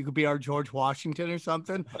side. You could be our George Washington or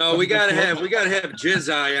something. No, we gotta have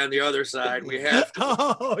Jizz Eye on the other side. We have to.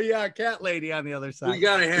 Oh yeah, cat lady on the other side. We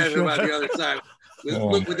gotta have him on the other side. Oh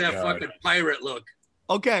Look with my that God. fucking pirate look.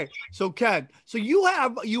 Okay, so Ken, so you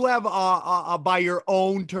have by your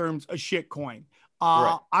own terms a shit coin.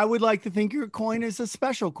 Right. I would like to think your coin is a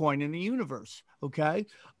special coin in the universe. Okay,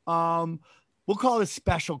 we'll call it a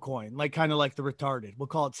special coin, like kind of like the retarded. We'll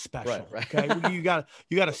call it special. Right. Okay, you got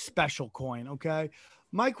a special coin. Okay,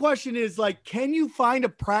 my question is like, can you find a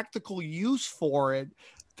practical use for it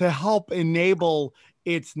to help enable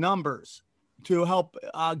its numbers? To help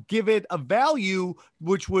give it a value,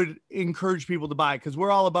 which would encourage people to buy, because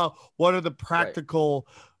we're all about what are the practical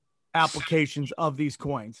applications of these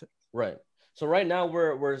coins. Right. So right now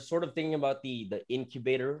we're sort of thinking about the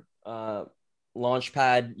incubator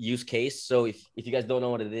launchpad use case. So if you guys don't know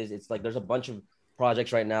what it is, it's like there's a bunch of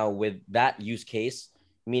projects right now with that use case,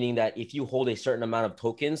 meaning that if you hold a certain amount of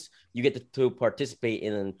tokens, you get to participate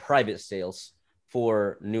in private sales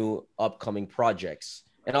for new upcoming projects.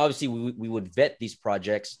 And obviously we would vet these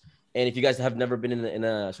projects. And if you guys have never been in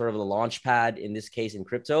a sort of a launch pad, in this case in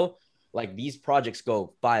crypto, like these projects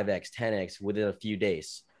go 5x, 10x within a few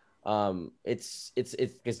days. It's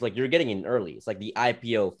like you're getting in early. It's like the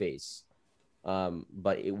IPO phase,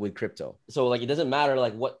 but with crypto. So like it doesn't matter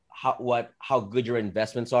like how good your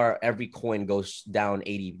investments are. Every coin goes down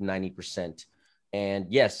 80-90%. And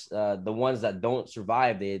yes, the ones that don't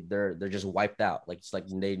survive, they're just wiped out. Like it's like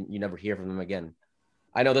you never hear from them again.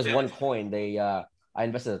 I know there's one coin. I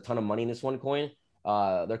invested a ton of money in this one coin.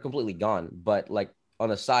 They're completely gone. But like on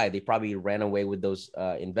the side, they probably ran away with those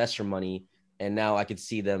investor money, and now I could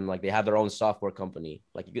see them like they have their own software company.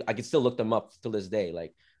 Like I could still look them up till this day.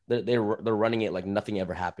 Like they're running it like nothing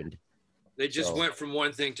ever happened. They just So- went from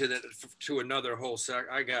one thing to another whole sec.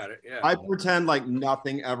 I got it. Yeah. I pretend like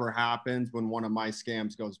nothing ever happens when one of my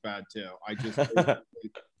scams goes bad too. I just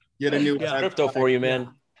get a new Yeah. Crypto for you, man.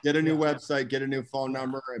 Get a new website, get a new phone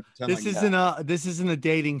number, and pretend This isn't a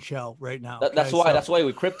dating show right now. That's okay? why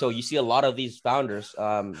with crypto, you see a lot of these founders,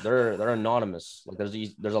 they're anonymous. Like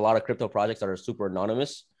there's a lot of crypto projects that are super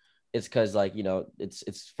anonymous. It's because like, you know,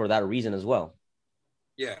 it's for that reason as well.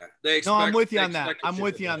 Yeah, I'm with you on that. I'm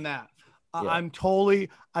with you on that.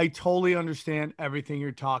 I totally understand everything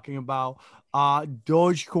you're talking about.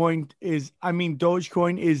 Dogecoin is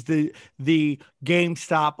the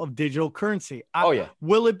GameStop of digital currency.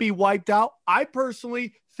 Will it be wiped out? I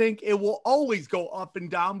personally think it will always go up and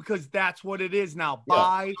down because that's what it is now.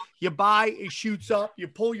 You buy, it shoots up, you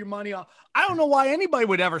pull your money off. I don't know why anybody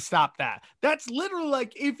would ever stop that. That's literally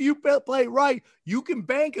like if you play right, you can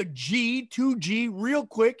bank a G, 2G real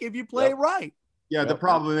quick if you play right. Yeah, the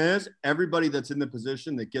problem is everybody that's in the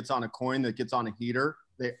position that gets on a coin, that gets on a heater,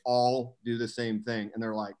 they all do the same thing. And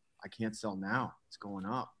they're like, I can't sell now. It's going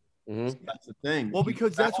up. Mm-hmm. That's the thing. Well,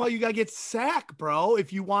 because that's why you got to get sacked, bro,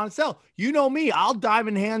 if you want to sell. You know me. I'll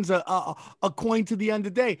diamond hands a coin to the end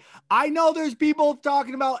of the day. I know there's people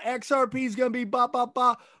talking about XRP is going to be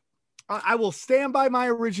blah. I will stand by my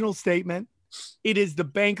original statement. It is the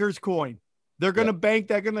banker's coin. They're going to bank.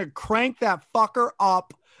 They're going to crank that fucker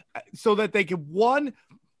up so that they can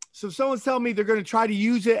So someone's telling me they're going to try to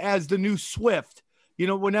use it as the new Swift. You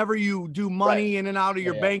know, whenever you do money in and out of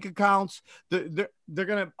your bank accounts, they're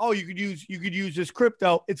going to, you could use this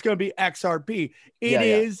crypto. It's going to be XRP. It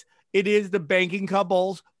is the banking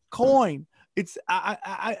cabals coin. It's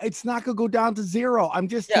not going to go down to zero. I'm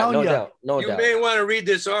just telling you. You may want to read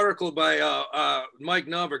this article by Mike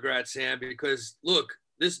Novogratz, Sam, because look,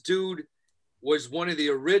 this dude was one of the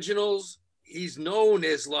originals. He's known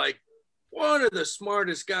as like one of the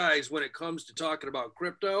smartest guys when it comes to talking about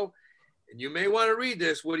crypto. And you may want to read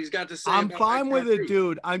this, what he's got to say. I'm fine with it,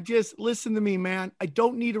 dude. I'm just, listen to me, man. I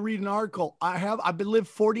don't need to read an article. I've been lived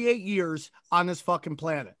 48 years on this fucking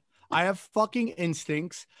planet. I have fucking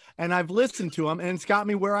instincts and I've listened to them and it's got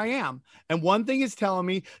me where I am. And one thing is telling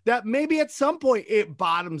me that maybe at some point it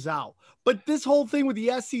bottoms out. But this whole thing with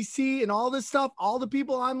the SEC and all this stuff, all the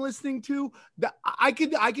people I'm listening to, that I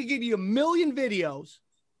could give you a million videos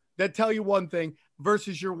that tell you one thing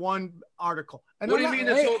versus your one article. And what do you mean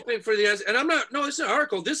this whole thing for the SEC? And I'm not, no, it's an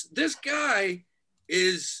article. This guy's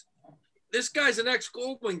an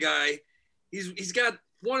ex-Goldman guy. He's got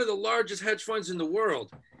one of the largest hedge funds in the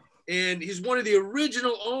world. And he's one of the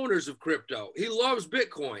original owners of crypto. He loves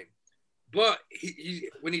Bitcoin, but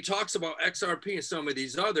when he talks about XRP and some of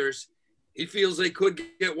these others, he feels they could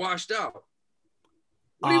get washed out.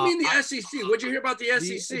 What do you mean the SEC? What'd you hear about the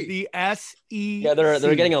SEC? The SEC. Yeah,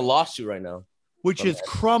 they're getting a lawsuit right now, which is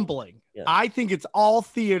crumbling. Yeah. I think it's all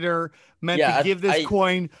theater meant to give this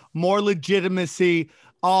coin more legitimacy.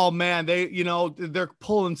 Oh man, they're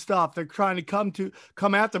pulling stuff. They're trying to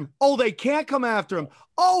come after him. Oh, they can't come after him.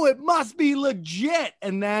 Oh, it must be legit.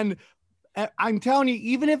 And then I'm telling you,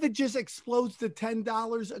 even if it just explodes to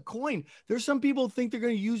 $10 a coin, there's some people who think they're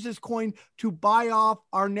going to use this coin to buy off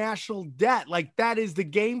our national debt. Like that is the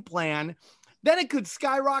game plan. Then it could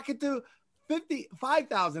skyrocket to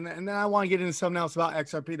 55,000. And then I want to get into something else about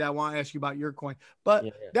XRP that I want to ask you about your coin. But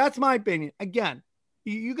that's my opinion. Again,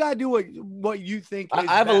 you got to do what you think.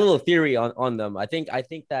 I have a little theory on them. I think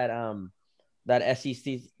that that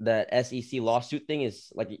SEC lawsuit thing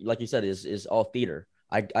is like you said is all theater.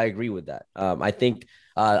 I agree with that. I think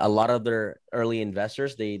a lot of their early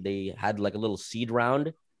investors they had like a little seed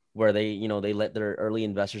round where they let their early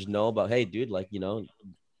investors know about, hey dude,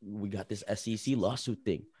 we got this SEC lawsuit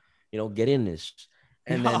thing, get in this,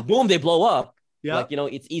 and then boom, they blow up. Yeah,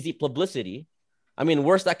 it's easy publicity. I mean,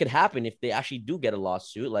 worst that could happen if they actually do get a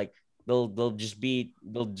lawsuit, like they'll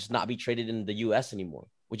just not be traded in the U.S. anymore,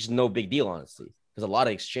 which is no big deal, honestly, because a lot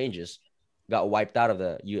of exchanges got wiped out of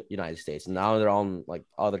the United States, and now they're on like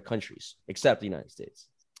other countries except the United States.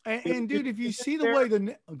 And dude, if you see the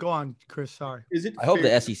way go on, Chris. Sorry. I hope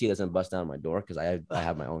the SEC doesn't bust down my door because I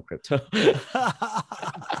have my own crypto.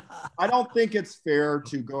 I don't think it's fair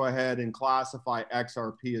to go ahead and classify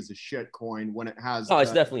XRP as a shit coin when it has. No,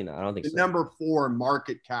 it's definitely not. I don't think the number 4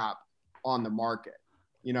 market cap on the market.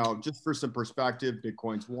 Just for some perspective,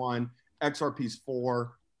 Bitcoin's 1, XRP's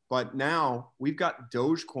 4, but now we've got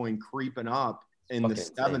Dogecoin creeping up in the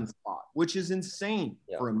 7th spot, which is insane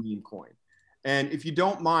for a meme coin. And if you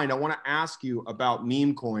don't mind, I want to ask you about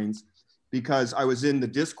meme coins because I was in the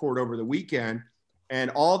Discord over the weekend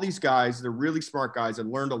and all these guys, they're really smart guys. I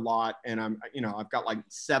learned a lot and I've got like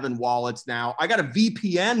 7 wallets now. I got a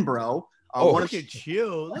VPN, bro. Look at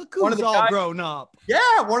you. Look who's all grown up.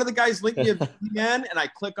 Yeah. One of the guys linked me a VPN and I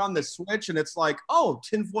click on the switch and it's like,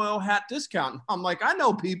 tinfoil hat discount. I'm like, I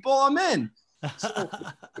know people, I'm in. So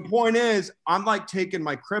the point is, I'm like taking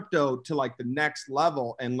my crypto to like the next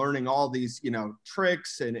level and learning all these,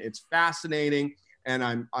 tricks, and it's fascinating. And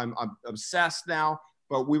I'm obsessed now.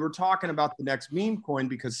 But we were talking about the next meme coin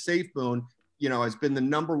because SafeMoon, has been the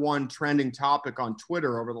 #1 trending topic on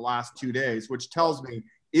Twitter over the last 2 days, which tells me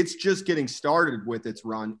it's just getting started with its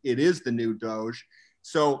run. It is the new Doge.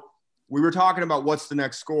 So we were talking about what's the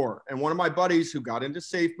next score. And one of my buddies who got into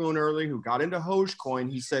SafeMoon early, who got into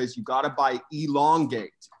Dogecoin, he says, you got to buy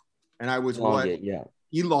Elongate. And I was Elongate, yeah.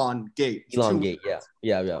 Elongate. Elongate,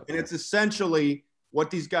 yeah. And it's essentially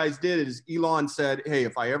what these guys did is Elon said, hey,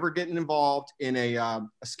 if I ever get involved in a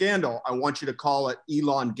scandal, I want you to call it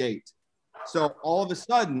Elongate. So all of a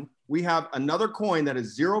sudden, we have another coin that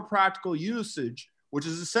has zero practical usage, which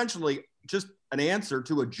is essentially just an answer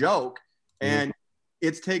to a joke. And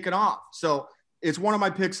it's taken off. So it's one of my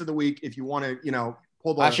picks of the week. If you want to,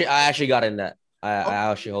 pull the. I actually got in that. I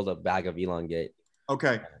actually hold a bag of Elongate.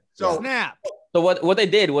 Okay. So Snap. So what they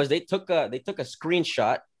did was they took a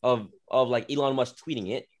screenshot of like Elon Musk tweeting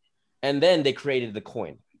it, and then they created the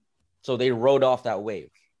coin. So they rode off that wave,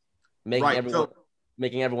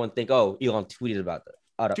 making everyone think, oh, Elon tweeted about that.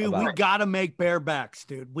 Dude, we got to make barebacks,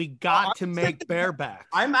 dude. We got to make barebacks.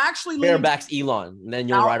 I'm actually barebacks Elon, and then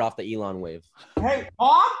you'll ride off the Elon wave. Hey,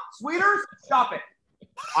 Mom, Sweeters, stop it.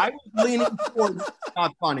 I was leaning towards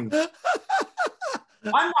not funny. I'm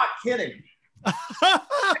not kidding.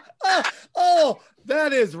 Oh,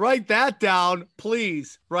 that is. Write that down.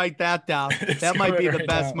 Please write that down. That might be the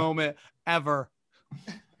best moment ever.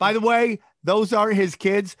 By the way, those aren't his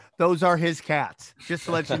kids. Those are his cats. Just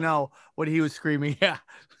to let you know what he was screaming. Yeah.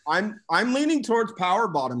 I'm leaning towards power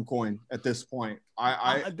bottom coin at this point.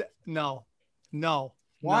 No.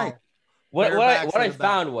 Why? No. What I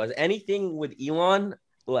found was anything with Elon,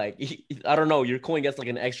 like I don't know, your coin gets like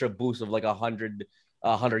an extra boost of like $100K,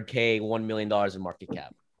 $1 million in market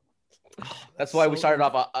cap. That's why we started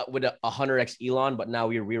off with a 100x Elon, but now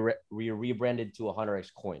we rebranded to a 100x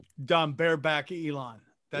coin. Done. Bareback Elon.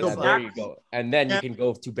 That's there you go. And then you can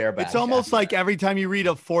go to bareback. It's almost like every time you read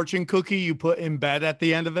a fortune cookie, you put in bed at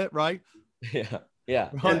the end of it, right? Yeah.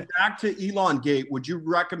 Right. And back to Elongate, would you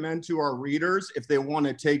recommend to our readers if they want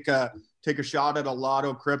to take a shot at a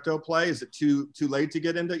lotto crypto play? Is it too late to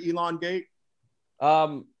get into Elongate?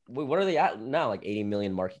 What are they at now? Like 80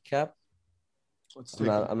 million market cap?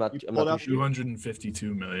 I'm not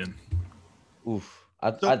 252 million. Oof.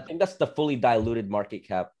 I think that's the fully diluted market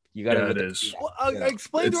cap. You got it is. Well,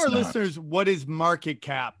 explain to our listeners what is market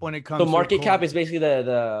cap when it comes. So market cap is basically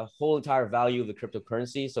the whole entire value of the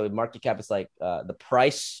cryptocurrency. So market cap is like the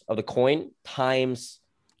price of the coin times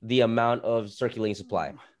the amount of circulating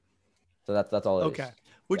supply. So that's all it is. Okay,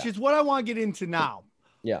 which is what I want to get into now.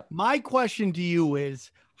 Yeah. My question to you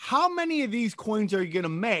is, how many of these coins are you going to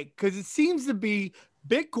make? Because it seems to be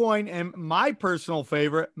Bitcoin and my personal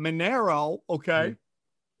favorite, Monero. Okay. Mm-hmm.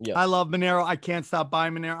 Yeah. I love Monero. I can't stop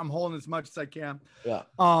buying Monero. I'm holding as much as I can. Yeah.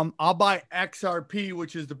 I'll buy XRP,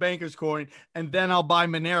 which is the banker's coin, and then I'll buy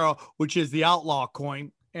Monero, which is the outlaw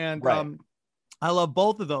coin. And I love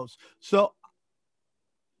both of those. So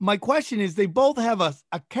my question is, they both have a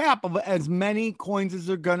cap of as many coins as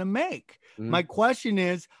they're going to make. Mm-hmm. My question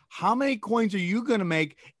is, how many coins are you going to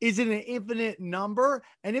make? Is it an infinite number?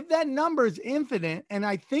 And if that number is infinite, and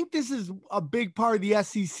I think this is a big part of the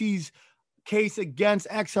SEC's case against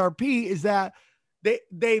XRP, is that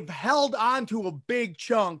they've held on to a big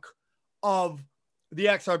chunk of the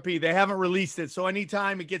XRP. They haven't released it. So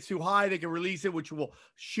anytime it gets too high, they can release it, which will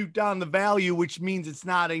shoot down the value, which means it's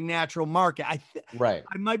not a natural market. I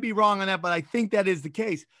might be wrong on that, but I think that is the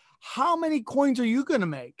case. How many coins are you going to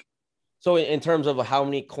make? So in terms of how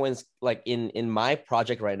many coins, like in my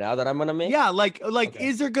project right now that I'm going to make? Yeah. Like, okay.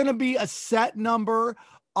 Is there going to be a set number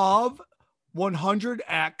of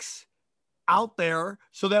 100X out there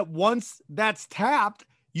so that once that's tapped,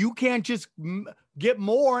 you can't just get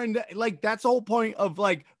more? And like, that's the whole point of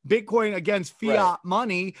like Bitcoin against fiat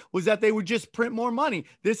money, was that they would just print more money.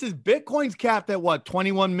 This is Bitcoin's capped at what,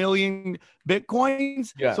 21 million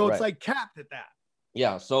Bitcoins. Yeah, so it's like capped at that.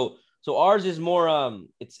 Yeah. So ours is more,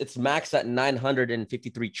 it's maxed at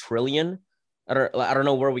 953 trillion. I don't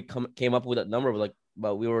know where we came up with that number,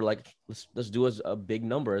 but we were like, let's do a big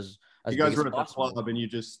number as you guys were at the club and you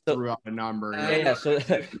just threw out a number. Yeah. So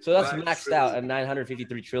that's maxed out at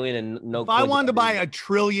 953 trillion and no. If I wanted to buy 1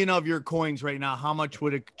 trillion of your coins right now, how much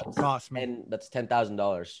would it cost me? And that's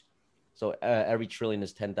 $10,000. So every trillion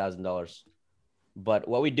is $10,000. But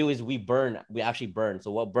what we do is we actually burn. So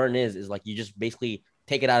what burn is like you just basically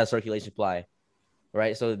take it out of circulation supply,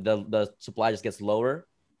 right? So the supply just gets lower.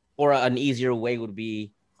 Or an easier way would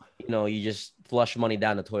be, you just flush money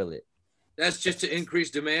down the toilet. That's just to increase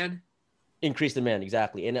demand. Increase demand,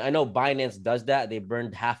 exactly. And I know Binance does that. They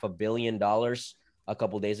burned $500 million a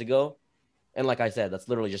couple days ago, and like I said, that's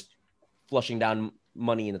literally just flushing down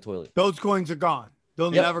money in the toilet. Those coins are gone.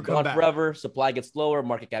 They'll Yep, never come gone back. forever. Supply gets lower,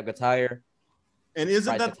 market cap gets higher. And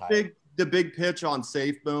isn't Price that gets the big pitch on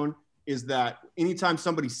SafeMoon is that anytime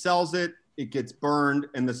somebody sells it, it gets burned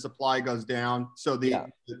and the supply goes down. So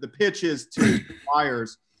the pitch is to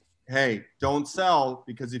buyers, hey, don't sell,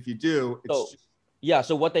 because if you do, it's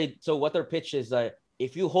So what their pitch is that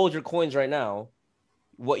if you hold your coins right now,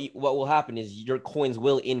 what will happen is your coins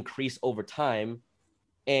will increase over time,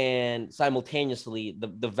 and simultaneously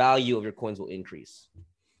the value of your coins will increase.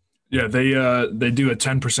 Yeah, they do a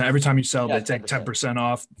 10%. Every time you sell, Yeah, they take 10%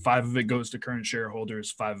 off. 5 of it goes to current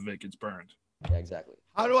shareholders, 5 of it gets burned. Yeah, exactly.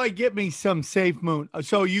 How do I get me some SafeMoon?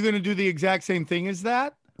 So you're going to do the exact same thing as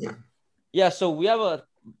that? Yeah, so we have a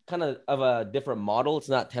kind of a different model. It's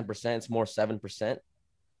not 10%, it's more 7%.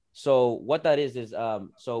 So what that is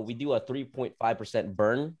so we do a 3.5%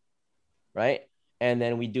 burn, right? And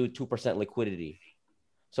then we do 2% liquidity.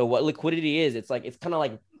 So what liquidity is, it's kind of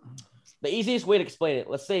like the easiest way to explain it.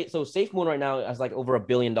 Let's say, so SafeMoon right now has like over $1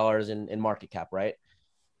 billion in market cap, right?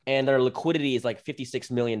 And their liquidity is like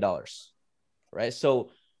 $56 million, right?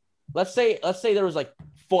 So let's say there was like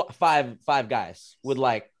five guys with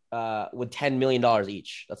like with $10 million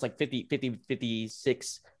each. That's like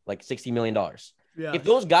 56, like $60 million. Yeah. If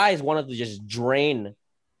those guys wanted to just drain,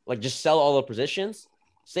 like just sell all the positions,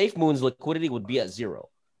 SafeMoon's liquidity would be at zero,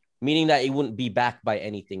 meaning that it wouldn't be backed by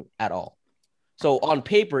anything at all. So on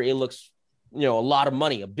paper, it looks, a lot of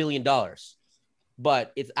money, $1 billion,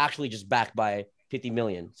 but it's actually just backed by 50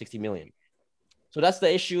 million, 60 million. So that's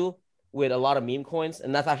the issue with a lot of meme coins.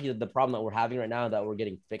 And that's actually the problem that we're having right now, that we're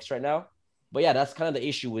getting fixed right now. But yeah, that's kind of the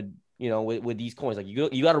issue with, with these coins. Like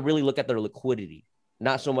you got to really look at their liquidity,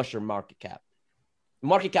 not so much their market cap.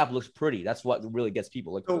 Market cap looks pretty. That's what really gets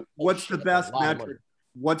people. Like, so what's the best metric?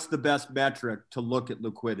 What's the best metric to look at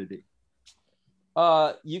liquidity?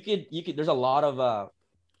 You could. There's a lot of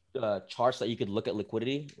charts that you could look at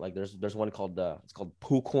liquidity. Like there's one called it's called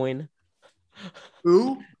PooCoin.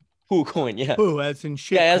 Who? PooCoin, yeah. Poo, as in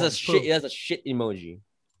shit. Yeah, it has a coin. shit. Poo. It has a shit emoji.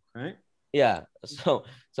 Right. Yeah. So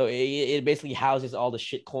it basically houses all the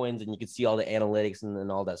shit coins, and you can see all the analytics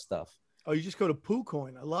and all that stuff. Oh, you just go to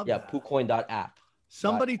PooCoin. I love that. PooCoin.app.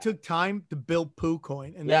 Somebody took time to build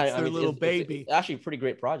PooCoin, and that's their little baby. It's actually a pretty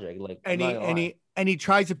great project. Like, and he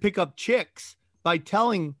tries to pick up chicks by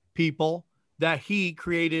telling people that he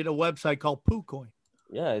created a website called PooCoin.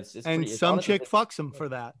 Yeah, it's and pretty, some chick fucks him for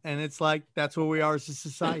that, and it's like that's where we are as a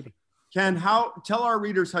society. Ken, tell our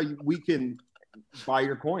readers how we can buy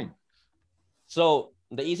your coin. So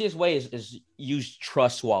the easiest way is use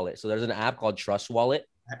Trust Wallet. So there's an app called Trust Wallet.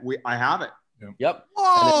 I have it. Yep.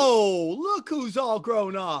 Whoa! Look who's all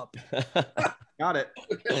grown up. Got it.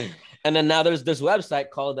 And then now there's this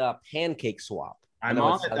website called Pancake Swap. I'm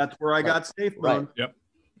on it. That's where I got SafeMoon. Right. Yep.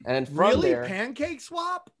 And from there, Pancake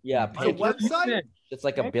Swap? Yeah, The website? It's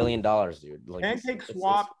like $1 billion, dude. Like, Pancake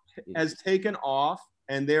Swap has taken off,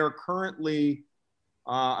 and they're currently.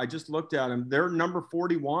 I just looked at them. They're number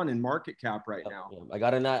 41 in market cap right now. I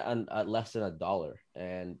got in that at less than $1,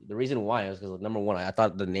 and the reason why is because number one, I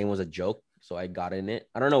thought the name was a joke, so I got in it.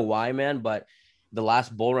 I don't know why, man, but the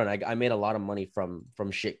last bull run, I made a lot of money from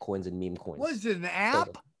shit coins and meme coins. Was it an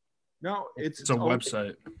app? No, it's a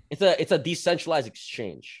website. It's a decentralized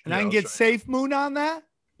exchange. And I can get SafeMoon on that?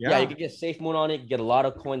 Yeah, you can get SafeMoon on it, get a lot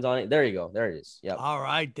of coins on it. There you go. There it is. Yep. All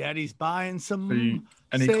right, Daddy's buying some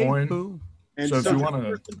any coin. And so if you want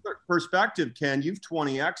to perspective, Ken, you've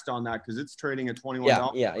 20x'd on that because it's trading at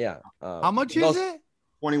 $21. Yeah. How much is it?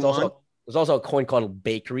 21. There's also a coin called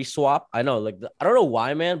Bakery Swap. I know, like, I don't know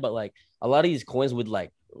why, man, but like a lot of these coins with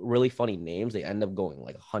like really funny names, they end up going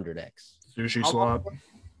like 100x. Sushi Swap.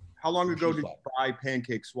 How long ago did you buy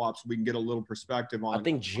Pancake Swap so we can get a little perspective on? I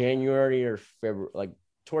think January or February, like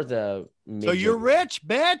towards the. So you're rich,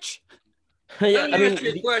 bitch. Yeah, Let me ask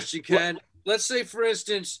you a question, Ken. Let's say, for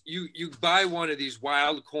instance, you buy one of these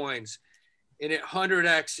wild coins and it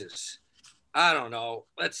 100x's. I don't know.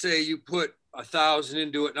 Let's say you put 1,000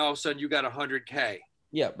 into it and all of a sudden you got 100K.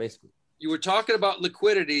 Yeah, basically. You were talking about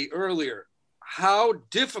liquidity earlier. How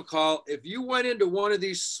difficult, if you went into one of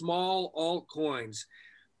these small altcoins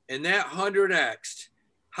and that 100x'd,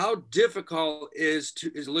 how difficult is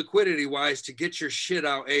liquidity wise to get your shit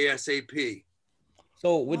out ASAP?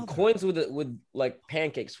 So with coins with like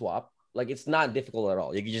Pancake Swap, like it's not difficult at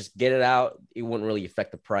all. You can just get it out. It wouldn't really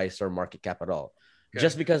affect the price or market cap at all. Okay.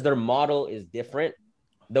 Just because their model is different.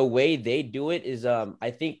 The way they do it is,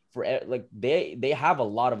 I think for like they have a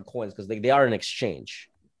lot of coins because they are an exchange.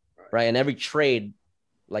 Right. right? And every trade,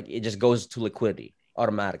 like it just goes to liquidity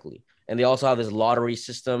automatically. And they also have this lottery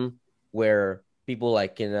system where people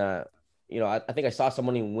like can, I think I saw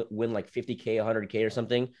someone win like 50K, 100K or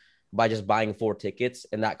something by just buying 4 tickets,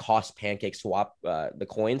 and that costs Pancake Swap the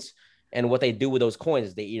coins. And what they do with those coins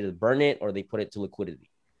is they either burn it or they put it to liquidity.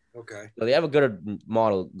 Okay. So they have a good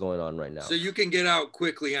model going on right now. So you can get out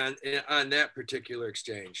quickly on that particular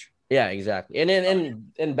exchange. Yeah, exactly.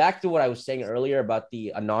 And back to what I was saying earlier about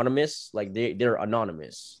the anonymous, like they're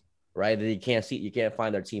anonymous, right? You can't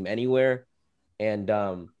find their team anywhere. And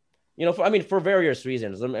for various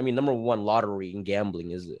reasons. I mean, number one, lottery and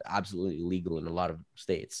gambling is absolutely illegal in a lot of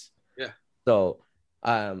states. Yeah. So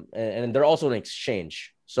and they're also an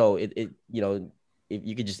exchange. So if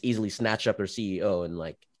you could just easily snatch up their CEO and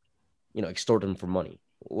extort them for money,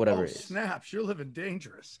 whatever it is. Snaps, you're living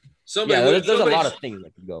dangerous. There's a lot of things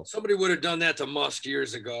that could go. Somebody would have done that to Musk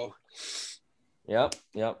years ago. Yep.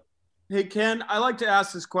 Hey, Ken, I like to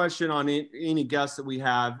ask this question on any guest that we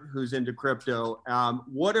have who's into crypto.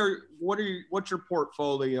 What's your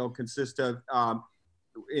portfolio consist of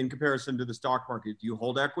in comparison to the stock market? Do you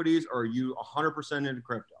hold equities, or are you 100% into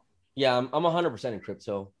crypto? Yeah, I'm 100% in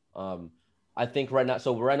crypto. I think right now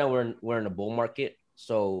we're in a bull market.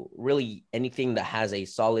 So really anything that has a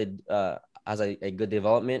solid, has a good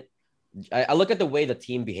development. I look at the way the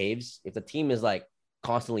team behaves. If the team is like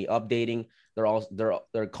constantly updating,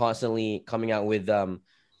 they're constantly coming out with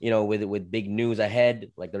with big news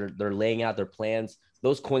ahead. Like they're laying out their plans.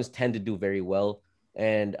 Those coins tend to do very well.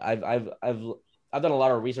 And I've done a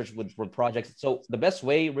lot of research with projects. So the best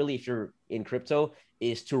way really, if you're in crypto,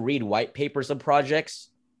 is to read white papers of projects.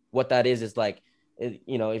 What that is like,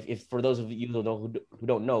 if for those of you who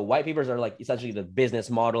don't know, white papers are like essentially the business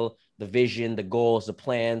model, the vision, the goals, the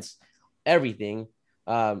plans, everything.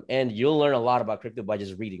 And you'll learn a lot about crypto by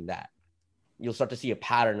just reading that. You'll start to see a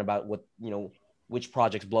pattern about what, which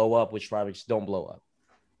projects blow up, which projects don't blow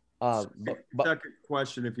up. Second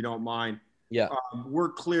question, if you don't mind. Yeah.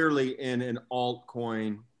 We're clearly in an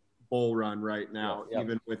altcoin bull run right now, Yeah.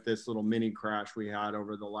 even with this little mini crash we had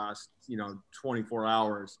over the last, 24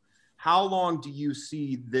 hours. How long do you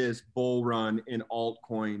see this bull run in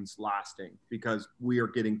altcoins lasting? Because we are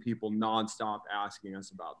getting people nonstop asking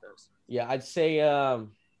us about this. Yeah, I'd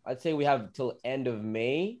say we have till end of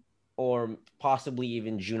May or possibly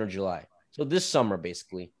even June or July. So this summer,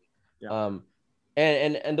 basically. Yeah.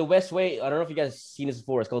 And the best way, I don't know if you guys have seen this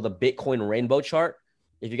before, it's called the Bitcoin rainbow chart.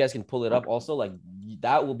 If you guys can pull it up also, like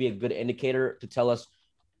that will be a good indicator to tell us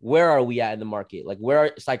where are we at in the market? Like where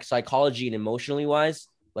are psychology and emotionally wise,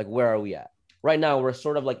 like where are we at? Right now, we're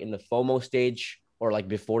sort of like in the FOMO stage or like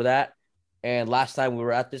before that. And last time we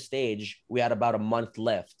were at this stage, we had about a month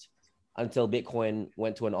left until Bitcoin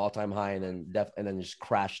went to an all-time high and then just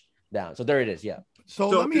crashed down. So there it is. Yeah. So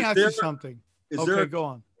let me ask you something. Go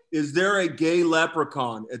on. Is there a gay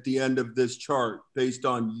leprechaun at the end of this chart based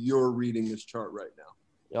on your reading this chart right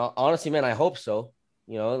now? Honestly, man, I hope so.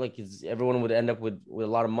 Everyone would end up with a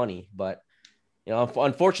lot of money, but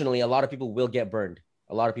unfortunately, a lot of people will get burned.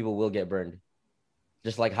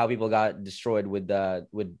 Just like how people got destroyed with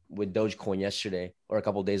Dogecoin yesterday or a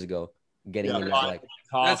couple of days ago.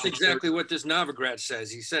 That's exactly what this Novogratz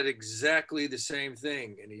says. He said exactly the same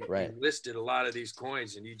thing, and he listed a lot of these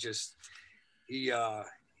coins, and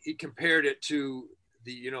he compared it to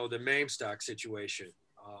the meme stock situation.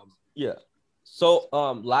 Yeah. So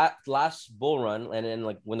last bull run, and then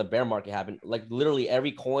like when the bear market happened, like literally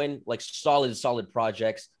every coin, like solid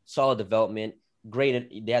projects, solid development,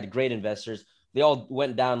 they had great investors. They all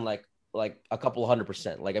went down like a couple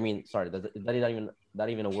 100%. Like, I mean, sorry, that not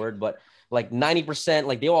even a word, but like 90%,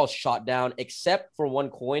 like they all shot down except for one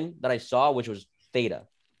coin that I saw, which was Theta.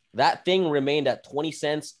 That thing remained at 20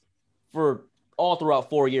 cents for all throughout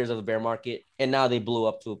 4 years of the bear market. And now they blew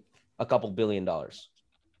up to a couple $1 billion.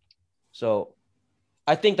 So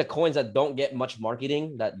I think the coins that don't get much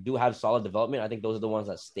marketing, that do have solid development, I think those are the ones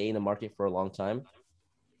that stay in the market for a long time.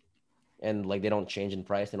 And like, they don't change in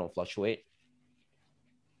price. They don't fluctuate.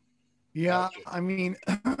 Yeah. I mean,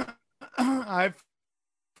 I've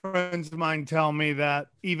friends of mine tell me that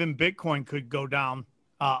even Bitcoin could go down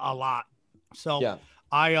a lot. So yeah.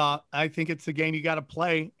 I think it's a game you got to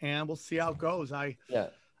play, and we'll see how it goes. I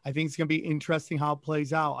think it's gonna be interesting how it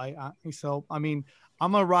plays out. I mean,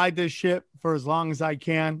 I'm gonna ride this ship for as long as I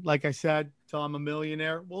can. Like I said, till I'm a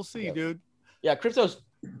millionaire. We'll see, dude. Yeah, crypto's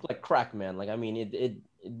like crack, man. Like, I mean, it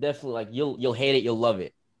definitely, like, you'll hate it, you'll love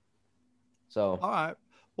it. So all right.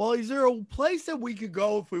 Well, is there a place that we could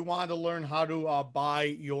go if we wanted to learn how to buy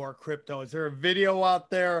your crypto? Is there a video out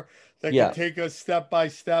there that can take us step by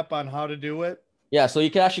step on how to do it? Yeah, so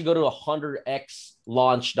you can actually go to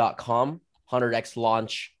 100xlaunch.com,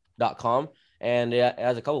 100xlaunch.com, and it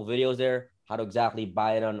has a couple videos there how to exactly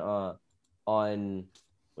buy it on what do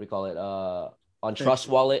you call it? On Trust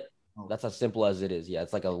Wallet. That's as simple as it is. Yeah,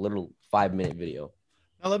 it's like a little 5-minute video.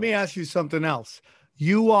 Now let me ask you something else.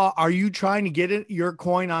 You are you trying to get your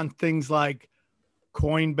coin on things like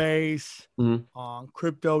Coinbase, on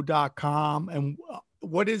crypto.com, and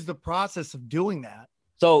what is the process of doing that?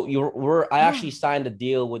 So I actually signed a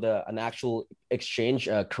deal with an actual exchange,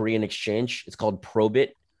 a Korean exchange. It's called Probit.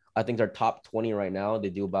 I think they're top 20 right now.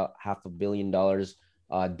 They do about $500 million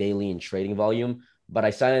daily in trading volume. But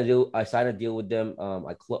I signed a deal with them.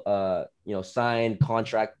 Signed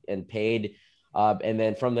contract and paid. And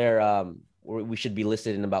then from there, we should be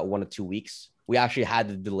listed in about 1 or 2 weeks. We actually had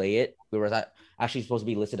to delay it. We were actually supposed to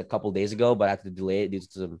be listed a couple of days ago, but I had to delay it due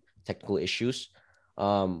to some technical issues.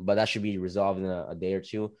 But that should be resolved in a day or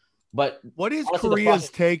two. But what is honestly, Korea's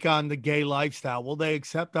take on the gay lifestyle? Will they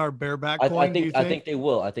accept our bareback coin? I think they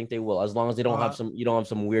will. I think they will, as long as they don't have you don't have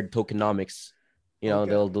some weird tokenomics. Okay.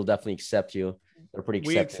 They'll definitely accept you. They're pretty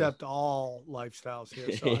accepting. We accept all lifestyles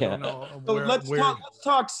here. So I don't know. So let's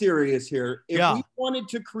talk serious here. If we wanted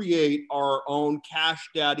to create our own Cash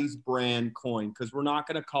Daddy's brand coin, because we're not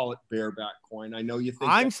going to call it bareback coin. I know you think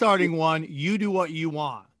I'm starting one. You do what you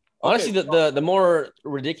want. Honestly, the more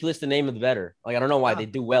ridiculous the name, the better. Like, I don't know why they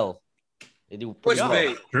do well. They do push well.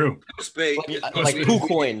 bait. True. Push bait. Like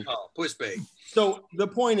KuCoin. Push bait. So the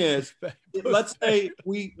point is, let's say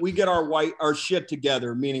we get our shit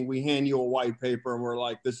together, meaning we hand you a white paper and we're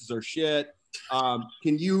like, this is our shit. Can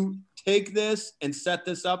you take this and set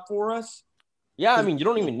this up for us? Yeah, I mean, you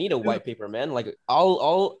don't even need a white paper, man. Like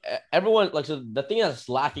everyone, like, so the thing that's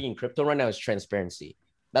lacking in crypto right now is transparency.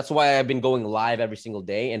 That's why I've been going live every single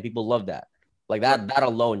day, and people love that. Like that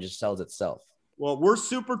alone just sells itself. Well, we're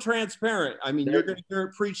super transparent. I mean, you're going to hear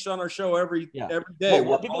it preached on our show every day. Well,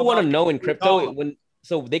 what people want to know in crypto,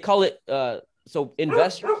 so they call it so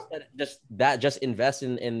investors that just invest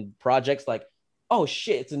in projects like, oh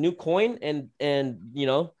shit, it's a new coin, and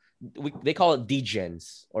they call it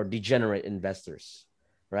degens or degenerate investors,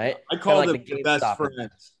 right? I call them like the best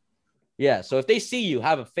friends. Yeah, so if they see you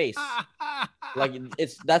have a face, like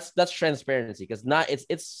that's transparency, because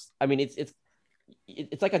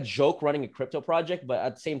it's like a joke running a crypto project, but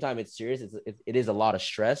at the same time it's serious. It is a lot of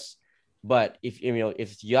stress, but if you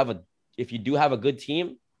do have a good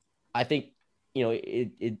team, I think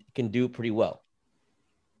it can do pretty well.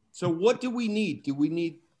 So what do we need? Do we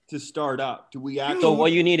need to start up? Do we actually? So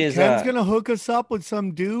what you need is Ken's gonna hook us up with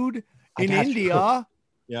some dude in India.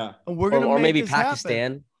 Yeah, and we're gonna or make maybe this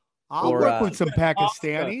Pakistan. Happen. I'll work with some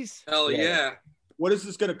Pakistanis. Hell yeah. What is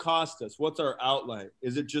this going to cost us? What's our outlay?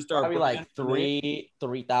 Is it just our probably like $3,000,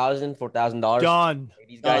 $4,000? Done.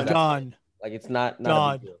 These guys, done. Like it's not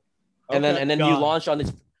done. A big deal. And then you launch on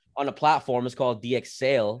a platform. It's called DX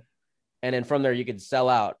Sale, and then from there you could sell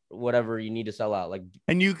out whatever you need to sell out. Like,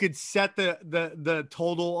 and you could set the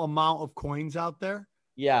total amount of coins out there.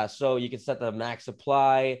 Yeah, so you can set the max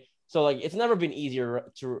supply. So like it's never been easier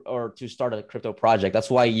to start a crypto project. That's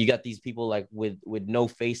why you got these people like with no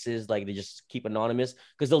faces, like they just keep anonymous,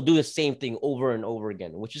 because they'll do the same thing over and over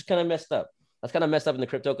again, which is kind of messed up. That's kind of messed up in the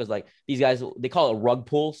crypto, because like these guys, they call it rug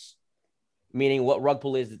pulls, meaning what rug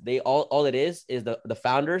pull is, all it is the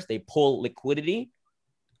founders, they pull liquidity,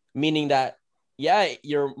 meaning that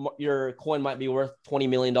your coin might be worth $20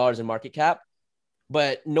 million in market cap,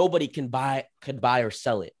 but nobody could buy or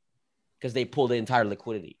sell it because they pull the entire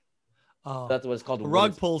liquidity. Oh, that's what it's called. A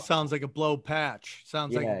rug pull sounds like a blow patch.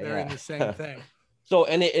 Sounds like they're in the same thing. So,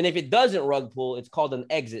 and if it doesn't rug pull, it's called an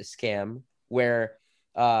exit scam, where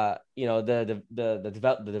the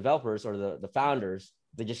developers or the founders,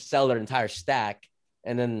 they just sell their entire stack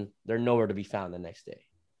and then they're nowhere to be found the next day,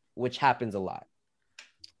 which happens a lot.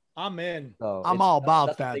 I'm in. So I'm all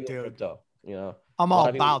about that, dude. Crypto, I'm all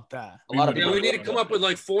about that. A lot of people we need to come up with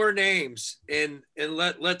like 4 names and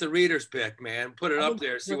let the readers pick, man. Put it up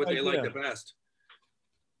there, see what they like the best.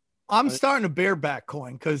 I'm starting a bareback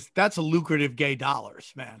coin because that's a lucrative gay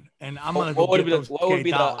dollars, man. And I'm gonna what would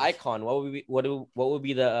be the icon? What would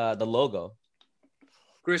be the logo?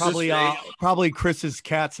 Probably Chris's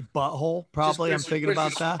cat's butthole. Probably I'm thinking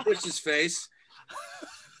about that. Chris's face.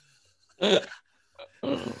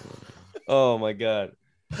 Oh my god,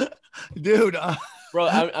 dude, bro.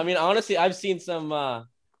 I mean, honestly, I've seen some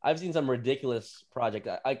ridiculous project.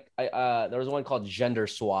 There was one called Gender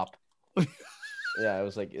Swap. Yeah, it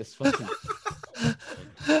was like it's fucking.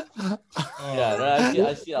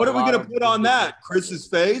 I see what are we gonna put on that? Chris's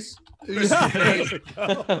face.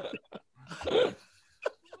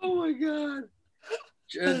 Oh my god.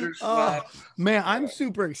 Gender Oh, swap. man, I'm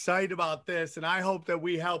super excited about this, and I hope that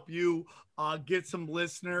we help you get some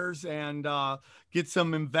listeners and get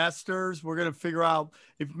some investors. We're gonna figure out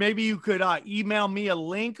if maybe you could email me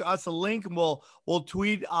us a link, and we'll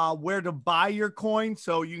tweet where to buy your coin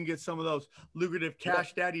so you can get some of those lucrative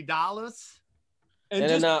Cash Daddy dollars. And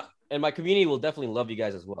just then and my community will definitely love you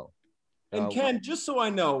guys as well. And Ken, just so I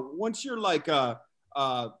know, once you're like a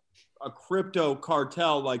crypto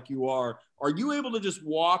cartel like you are you able to just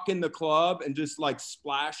walk in the club and just like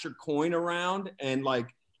splash your coin around and like,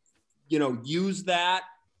 use that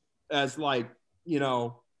as like,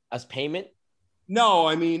 As payment? no,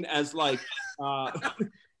 I mean as like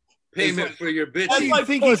Payment for your bitch. What do you like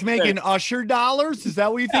think he's pussy. making? Usher dollars? Is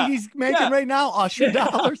that what you think he's making right now? Usher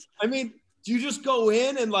dollars? I mean, do you just go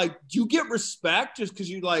in and like, do you get respect just because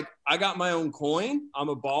you like, I got my own coin, I'm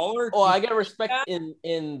a baller? Oh, I get respect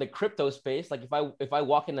in the crypto space. Like if I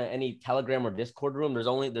walk into any Telegram or Discord room,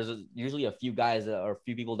 there's usually a few guys or a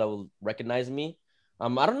few people that will recognize me. I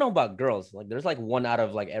don't know about girls. Like there's like 1 out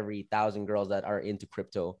of like every 1,000 girls that are into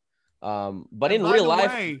crypto. But in By real the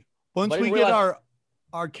life, way, once but in we real get life-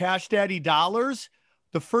 our Cash Daddy dollars,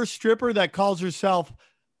 the first stripper that calls herself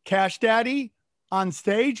Cash Daddy on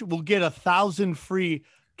stage will get 1,000 free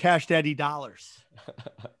Cash Daddy dollars.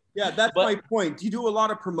 Yeah, that's But- my point. Do you do a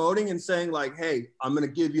lot of promoting and saying like, hey, I'm going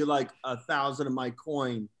to give you like 1,000 of my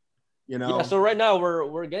coin, Yeah, so right now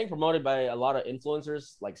we're getting promoted by a lot of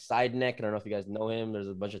influencers like Side Neck. I don't know if you guys know him. There's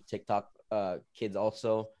a bunch of TikTok kids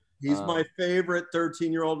also. He's my favorite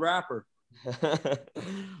 13-year-old rapper.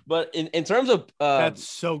 But in terms of That's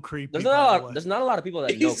so creepy. there's by the not way. there's not a lot of people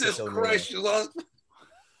that know Jesus crypto. Christ, you lost.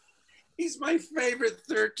 He's my favorite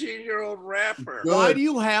 13-year-old rapper. Good. Why do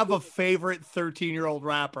you have a favorite 13-year-old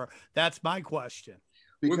rapper? That's my question.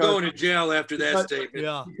 We're going to jail after that because- statement.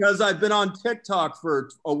 Yeah. Because I've been on TikTok for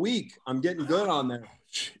a week. I'm getting good on there.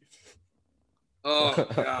 Oh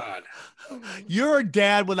God. You're a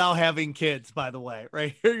dad without having kids, by the way,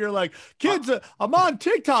 right here. You're like, kids, I'm on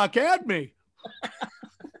TikTok, add me.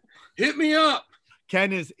 Hit me up.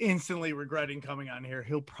 Ken is instantly regretting coming on here.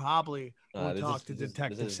 He'll probably won't This talk is- to this is-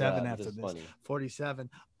 Detective this is, 7 this after is this. funny. 47.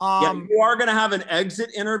 Yeah, you are going to have an exit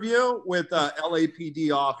interview with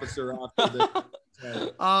LAPD officer after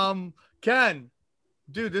this. Ken,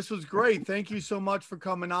 dude, this was great. Thank you so much for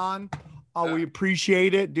coming on. We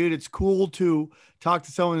appreciate it, dude. It's cool to talk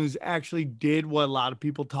to someone who's actually did what a lot of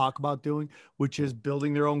people talk about doing, which is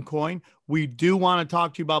building their own coin. We do want to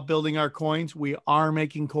talk to you about building our coins. We are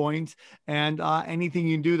making coins, and anything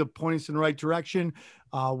you can do to point us in the right direction,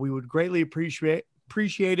 we would greatly appreciate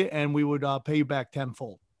it, and we would pay you back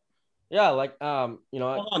tenfold. Yeah, like Hold on,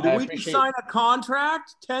 I did we just appreciate sign a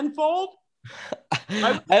contract tenfold?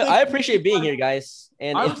 I appreciate being here, guys.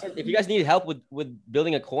 And I was- if you guys need help with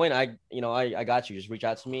building a coin, I got you. Just reach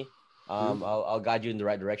out to me. I'll guide you in the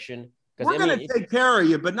right direction. We're going to take care of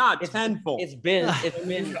you, but not tenfold. It's been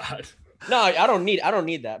God. no, I don't need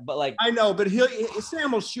that. But like I know, but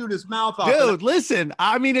Sam will shoot his mouth off. Dude, listen,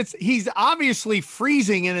 I mean, he's obviously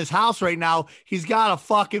freezing in his house right now. He's got a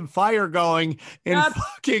fucking fire going in That's-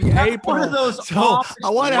 fucking that's April. one of those So Amish- I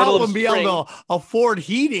want to middle help of him be able to afford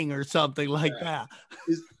heating or something like that.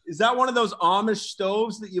 Is that one of those Amish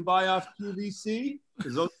stoves that you buy off QVC?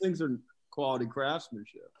 Because those things are quality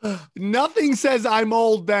craftsmanship. Nothing says I'm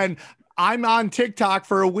old than I'm on TikTok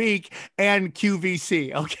for a week and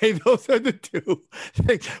QVC. Okay, those are the two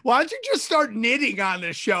things. Why don't you just start knitting on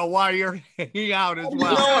this show while you're hanging out as You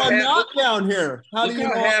well? know, I'm not down here. How do Look you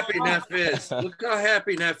how know? happy Neff is. Look how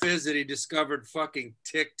happy Neff is that he discovered fucking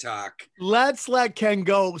TikTok. Let's let Ken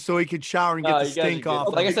go so he can shower and get the you guys are stink good.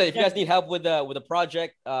 off. Like I said, if you guys need help with a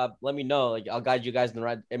project, let me know. Like I'll guide you guys in the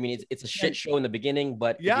right. I mean, it's a shit show in the beginning,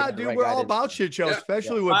 but if you Yeah, have the dude, right we're all guidance- about shit shows, Yeah.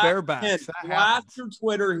 especially with Ken, barebacks. That blast happens. your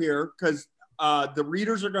Twitter here because the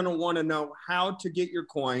readers are going to want to know how to get your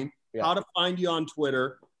coin, Yeah. how to find you on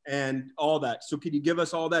Twitter, and all that. So, can you give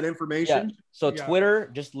us all that Yeah. information? So Yeah. Twitter,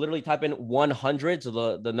 just literally type in 100,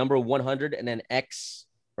 so the number 100, and then X,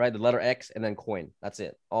 right? The letter X, and then coin. That's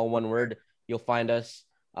it. All one word. You'll find us,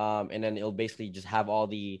 and then it'll basically just have all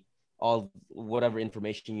whatever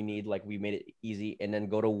information you need. Like we made it easy, and then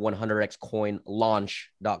go to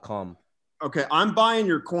 100xcoinlaunch.com. Okay, I'm buying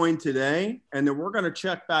your coin today, and then we're going to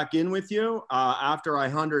check back in with you after I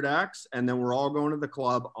 100x, and then we're all going to the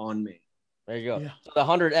club on me. There you go. Yeah. So the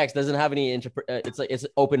 100x doesn't have any it's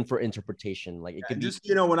open for interpretation. Like it could And be just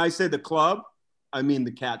when I say the club, I mean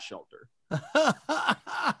the cat shelter.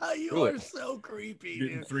 You Do are it. so creepy,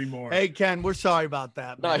 Getting dude. 3 more. Hey, Ken, we're sorry about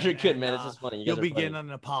that. No, Man. you're good, And, man. It's just funny. You You'll guys are be funny. getting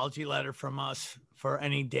an apology letter from us for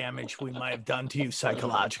any damage we might have done to you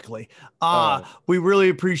psychologically. Oh. We really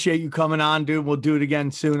appreciate you coming on, dude. We'll do it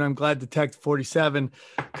again soon. I'm glad Detective 47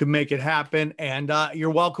 could make it happen. And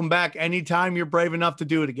you're welcome back anytime you're brave enough to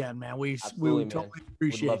do it again, man. We Absolutely, would man. totally Would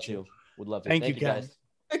appreciate love you. to. Would love to. Thank you, you, Ken.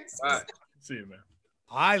 guys. All right. See you, man.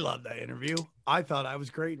 I love that interview. I thought I was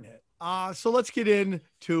great in it. So let's get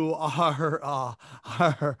into our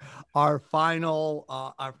final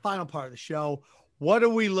part of the show. What are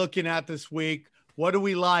we looking at this week? What do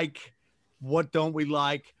we like? What don't we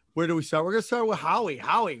like? Where do we start? We're gonna start with Howie.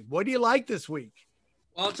 Howie, what do you like this week?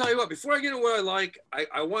 Well, I'll tell you what, before I get into what I like,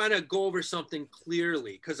 I want to go over something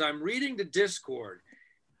clearly because I'm reading the Discord.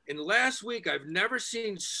 And last week, I've never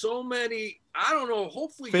seen so many, I don't know,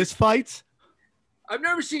 hopefully Fist fights? I've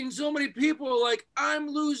never seen so many people like, I'm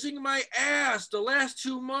losing my ass. The last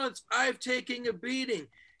 2 months, I've taken a beating.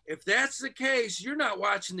 If that's the case, you're not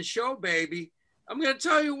watching the show, baby. I'm going to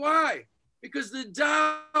tell you why. Because the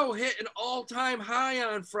Dow hit an all-time high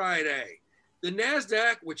on Friday. The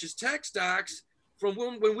NASDAQ, which is tech stocks, from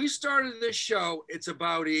when we started this show, it's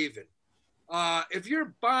about even. If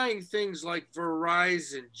you're buying things like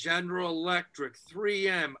Verizon, General Electric,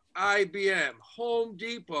 3M, IBM, Home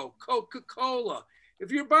Depot, Coca-Cola, if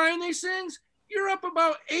you're buying these things, you're up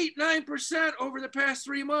about 8-9% over the past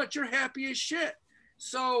 3 months. You're happy as shit.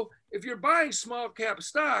 So if you're buying small cap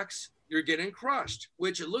stocks, you're getting crushed,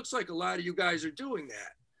 which it looks like a lot of you guys are doing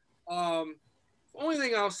that. Only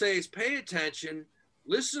thing I'll say is pay attention.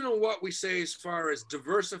 Listen to what we say as far as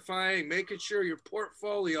diversifying, making sure your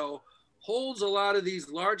portfolio holds a lot of these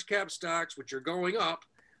large cap stocks, which are going up.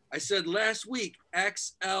 I said last week,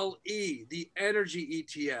 XLE, the energy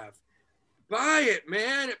ETF. Buy it,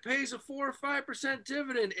 man. It pays a 4 or 5%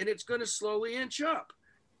 dividend, and it's going to slowly inch up.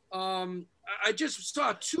 I just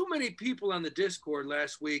saw too many people on the Discord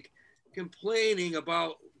last week complaining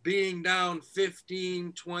about being down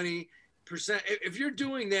 15, 20%. If you're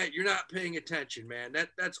doing that, you're not paying attention, man.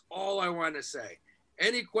 That's all I want to say.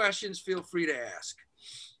 Any questions, feel free to ask.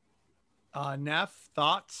 Neff,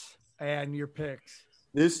 thoughts and your picks.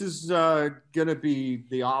 This is going to be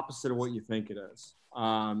the opposite of what you think it is.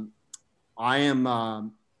 I'm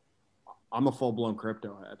a full-blown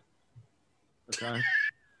crypto head. Okay.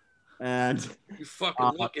 And You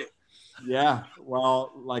fucking look it. yeah,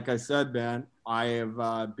 well, like I said, man, I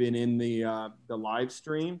have been in the live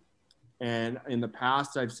stream, and in the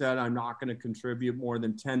past, I've said I'm not going to contribute more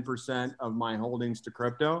than 10% of my holdings to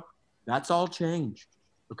crypto. That's all changed.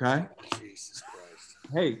 Okay. Jesus Christ.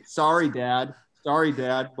 Hey, sorry, Dad,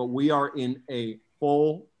 but we are in a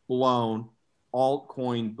full-blown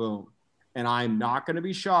altcoin boom, and I'm not going to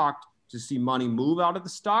be shocked to see money move out of the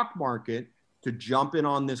stock market to jump in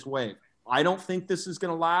on this wave. I don't think this is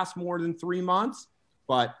going to last more than 3 months,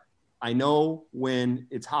 but I know when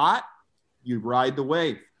it's hot, you ride the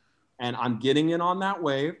wave, and I'm getting in on that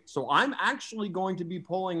wave. So I'm actually going to be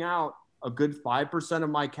pulling out a good 5%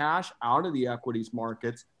 of my cash out of the equities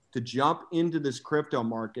markets to jump into this crypto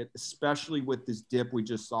market, especially with this dip we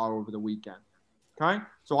just saw over the weekend. Okay.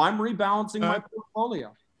 So I'm rebalancing my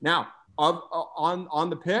portfolio. Now, on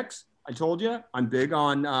the picks, I told you I'm big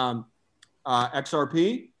on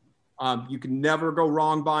XRP. You can never go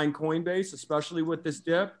wrong buying Coinbase, especially with this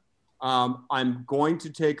dip. I'm going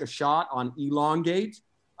to take a shot on Elongate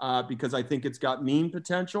because I think it's got meme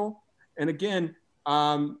potential. And again,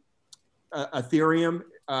 Ethereum.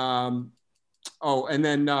 And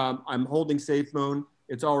then I'm holding SafeMoon.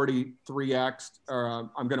 It's already 3x.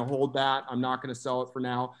 I'm going to hold that. I'm not going to sell it for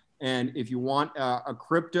now. And if you want a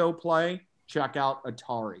crypto play, check out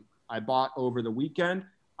Atari. I bought over the weekend.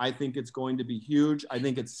 I think it's going to be huge. I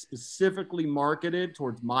think it's specifically marketed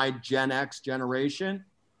towards my Gen X generation.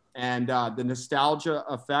 And the nostalgia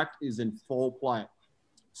effect is in full play.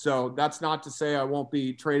 So that's not to say I won't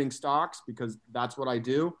be trading stocks because that's what I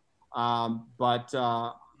do. I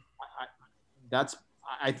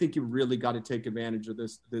think you really got to take advantage of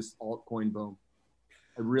this altcoin boom.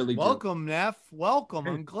 I really do. Welcome, Neff. Welcome.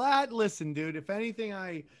 I'm glad. Listen, dude, if anything,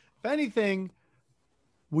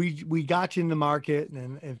 we got you in the market,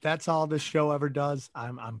 and if that's all this show ever does,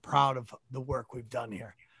 I'm proud of the work we've done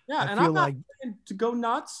here. Yeah, I and feel I'm not like saying to go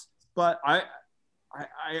nuts, but I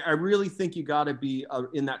really think you got to be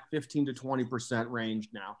in that 15 to 20% range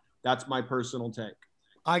now. That's my personal take.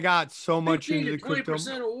 I got so much 15 into to the crypto.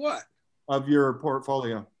 20% of what? Of your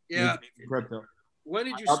portfolio. Yeah. Crypto. When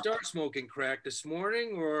did you start smoking crack? This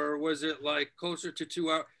morning, or was it like closer to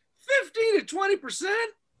 2 hours? 15 to 20%?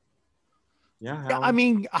 Yeah, Yeah, I Howie.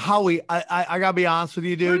 mean, Howie, I gotta be honest with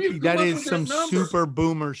you, Where do you dude. come That up is with that some number? super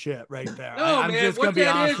boomer shit right there. No, I'm man. just gonna What be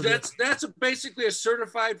that honest is, with you. that's basically a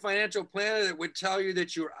certified financial planner that would tell you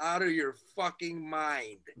that you're out of your fucking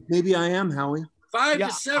mind. Maybe I am, Howie. 5 Yeah,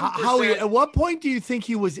 to 7%. Howie, at what point do you think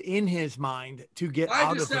he was in his mind to get 5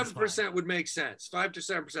 out to of his mind? 7% would make sense. 5 to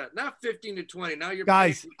 7%, not 15 to 20. Now you're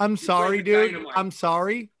Guys, playing- I'm you're sorry, playing dude. dynamite. I'm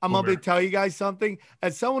sorry. I'm going to Boomer. tell you guys something.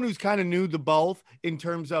 As someone who's kind of new to both in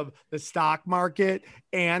terms of the stock market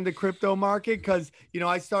and the crypto market, because,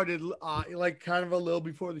 I started like kind of a little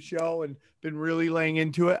before the show and been really laying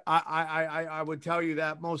into it. I would tell you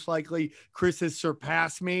that most likely Chris has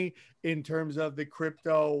surpassed me in terms of the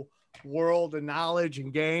crypto world and knowledge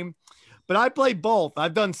and game. But I play both.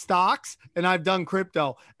 I've done stocks and I've done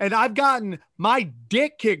crypto, and I've gotten my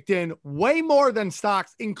dick kicked in way more than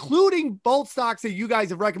stocks, including both stocks that you guys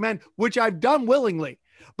have recommended, which I've done willingly.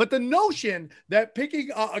 But the notion that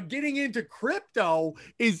getting into crypto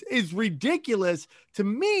is ridiculous to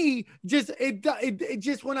me. Just it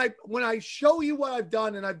just when I show you what I've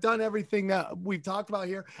done, and I've done everything that we've talked about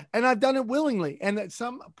here, and I've done it willingly. And at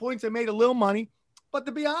some points I made a little money. But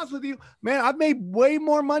to be honest with you, man, I've made way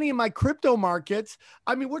more money in my crypto markets.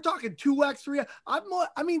 I mean, we're talking 2x,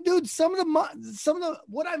 3x. Dude, some of the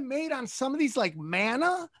what I made on some of these like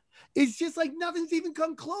Mana is just like nothing's even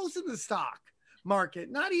come close in the stock market.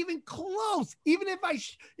 Not even close. Even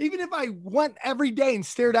if I went every day and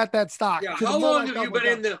stared at that stock. Yeah, to the how moment long I have thought you was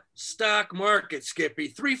been up. in the stock market, Skippy?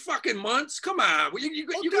 3 fucking months? Come on. You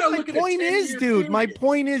Well, gotta dude, look at my a point is, 10-year dude, my period.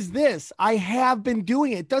 point is this. I have been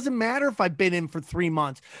doing it. It doesn't matter if I've been in for 3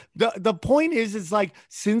 months. The point is like,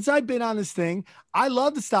 since I've been on this thing, I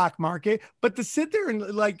love the stock market, but to sit there and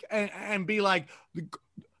like, and be like,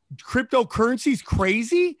 cryptocurrency's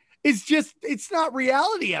crazy, it's not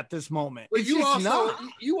reality at this moment. But It's you just not.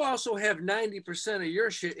 also have 90% of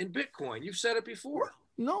your shit in Bitcoin. You've said it before.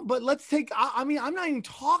 No, but let's take, I mean, I'm not even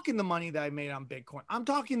talking the money that I made on Bitcoin. I'm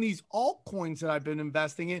talking these altcoins that I've been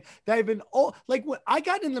investing in that I've been, like when I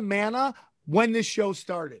got into Mana when this show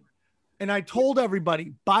started, and I told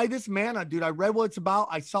everybody, buy this Mana, dude. I read what it's about.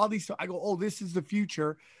 I saw these. I go, oh, this is the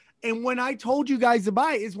future. And when I told you guys to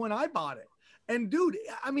buy it is when I bought it. And dude,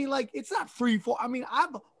 I mean, like, it's not free for, I mean,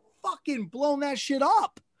 I've fucking blown that shit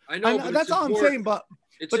up. I know, but That's it's all I'm important. saying. But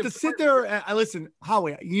It's to sit important. there, I listen,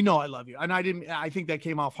 Howie, I love you. And I think that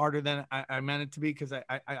came off harder than I meant it to be, because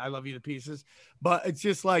I love you to pieces. But it's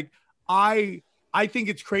just like, I think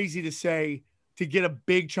it's crazy to say to get a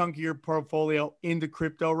big chunk of your portfolio into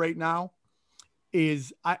crypto right now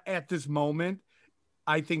at this moment,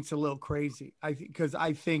 I think it's a little crazy. Because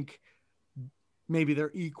I think maybe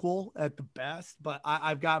they're equal at the best, but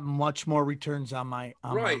I've got much more returns on my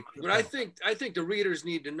Right, crypto. but I think the readers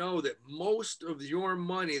need to know that most of your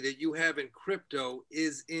money that you have in crypto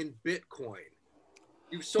is in Bitcoin.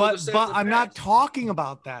 You've sold us that in But the I'm not past. talking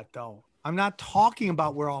about that though. I'm not talking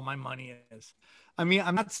about where all my money is. I mean,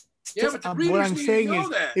 I'm not. Yeah, but the readers what I'm need saying to know is,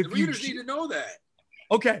 that. if The you readers need to know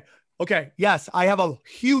that. okay, yes, I have a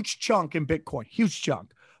huge chunk in Bitcoin, huge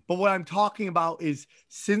chunk. But what I'm talking about is,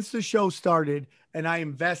 since the show started, and I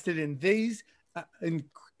invested in these in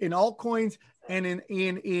altcoins and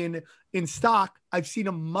in stock, I've seen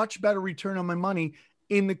a much better return on my money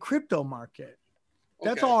in the crypto market.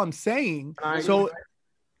 That's Okay. all I'm saying. Can I So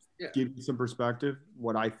give you some perspective,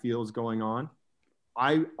 what I feel is going on?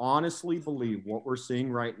 I honestly believe what we're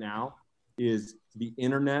seeing right now is the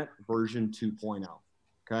internet version 2.0.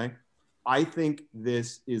 Okay. I think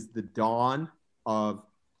this is the dawn of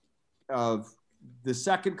the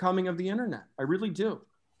second coming of the internet. I really do.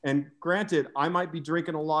 And granted, I might be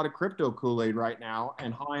drinking a lot of crypto Kool-Aid right now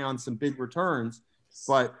and high on some big returns,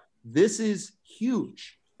 but this is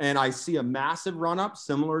huge. And I see a massive run up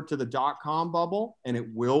similar to the .com bubble, and it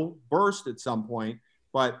will burst at some point,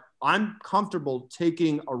 but I'm comfortable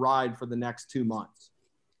taking a ride for the next 2 months.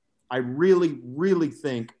 I really, really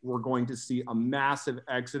think we're going to see a massive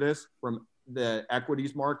exodus from the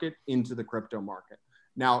equities market into the crypto market.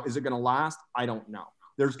 Now, is it going to last? I don't know.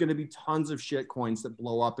 There's going to be tons of shit coins that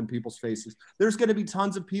blow up in people's faces. There's going to be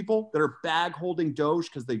tons of people that are bag holding Doge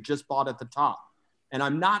because they just bought at the top. And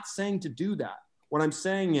I'm not saying to do that. What I'm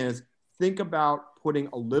saying is, think about putting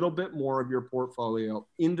a little bit more of your portfolio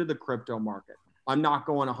into the crypto market. I'm not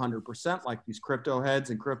going 100% like these crypto heads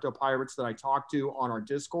and crypto pirates that I talk to on our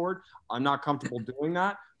Discord. I'm not comfortable doing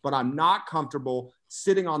that, but I'm not comfortable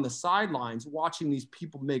sitting on the sidelines watching these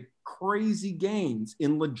people make crazy gains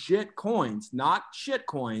in legit coins, not shit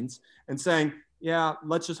coins, and saying, yeah,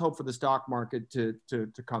 let's just hope for the stock market to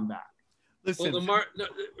come back. listen, Well,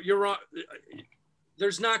 you're wrong.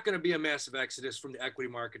 There's not going to be a massive exodus from the equity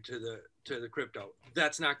market to the crypto.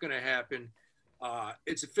 That's not going to happen.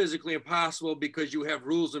 It's physically impossible because you have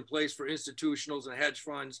rules in place for institutionals and hedge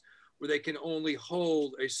funds where they can only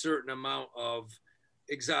hold a certain amount of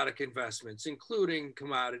exotic investments, including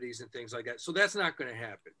commodities and things like that. So that's not going to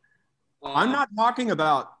happen. I'm not talking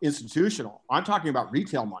about institutional. I'm talking about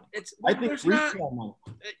retail money. I think retail money.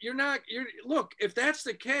 Look, if that's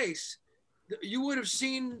the case, you would have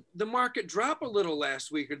seen the market drop a little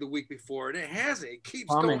last week or the week before, and it hasn't. It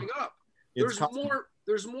keeps going up.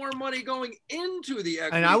 There's more money going into the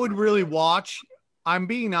equity. And I would really watch. I'm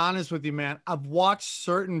being honest with you, man. I've watched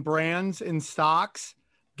certain brands and stocks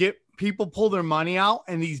get people pull their money out,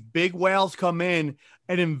 and these big whales come in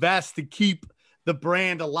and invest to keep the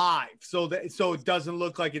brand alive, so it doesn't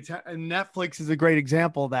look like it's. And Netflix is a great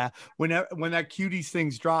example of that. When that Cuties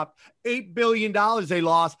things dropped, $8 billion they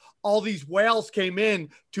lost. All these whales came in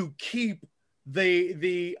to keep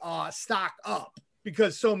the stock up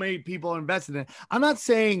because so many people invested in it. I'm not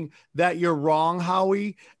saying that you're wrong,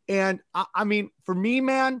 Howie. And I mean, for me,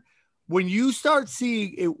 man, when you start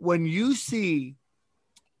seeing it, when you see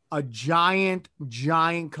a giant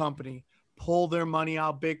company pull their money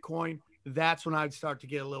out Bitcoin, that's when I'd start to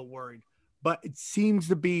get a little worried. But it seems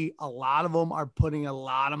to be a lot of them are putting a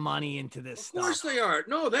lot of money into this stuff. Of course they are.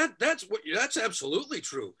 No, that's absolutely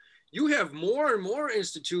true. You have more and more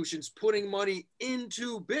institutions putting money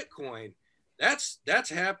into Bitcoin. That's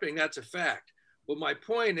happening. That's a fact. But my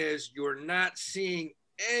point is, you're not seeing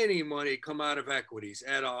any money come out of equities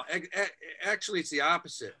at all. Actually, it's the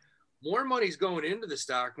opposite. More money's going into the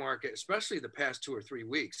stock market, especially the past 2 or 3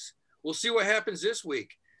 weeks. We'll see what happens this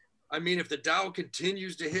week. I mean, if the Dow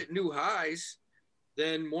continues to hit new highs,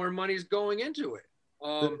 then more money's going into it.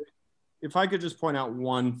 If I could just point out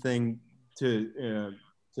one thing to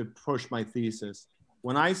push my thesis.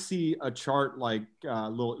 When I see a chart like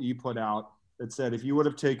Lil E put out that said, if you would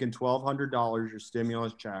have taken $1,200, your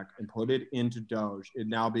stimulus check, and put it into Doge, it'd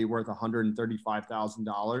now be worth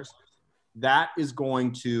 $135,000. That is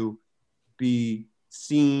going to be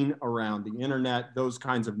seen around the internet, those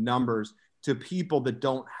kinds of numbers, to people that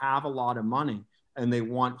don't have a lot of money and they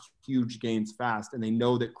want huge gains fast. And they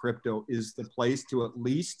know that crypto is the place to at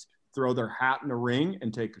least throw their hat in the ring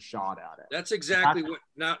and take a shot at it. That's exactly what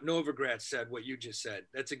Novogratz said, what you just said.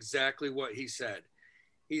 That's exactly what he said.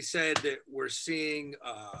 He said that we're seeing,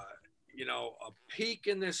 a peak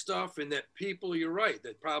in this stuff, and that people, you're right,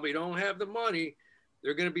 that probably don't have the money,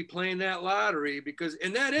 they're going to be playing that lottery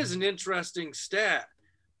and that is an interesting stat.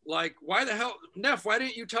 Like, why the hell, Neff, why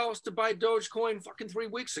didn't you tell us to buy Dogecoin fucking 3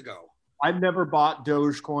 weeks ago? I've never bought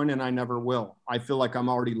Dogecoin and I never will. I feel like I'm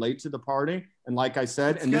already late to the party. And like I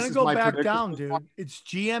said, it's gonna go back down, dude. It's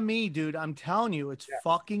GME, dude. I'm telling you, it's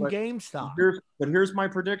fucking GameStop. But here's my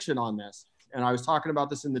prediction on this. And I was talking about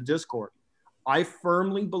this in the Discord. I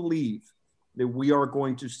firmly believe that we are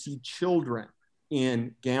going to see children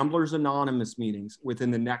in Gamblers Anonymous meetings within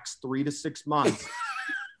the next 3 to 6 months.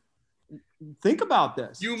 Think about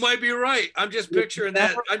this. You might be right. I'm just picturing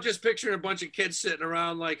that. I'm just picturing a bunch of kids sitting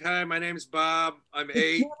around like, hi, my name's Bob. I'm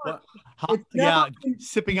 8.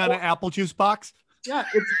 Sipping on an apple juice box. Yeah,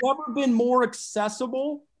 it's never been more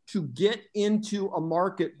accessible to get into a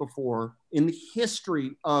market before in the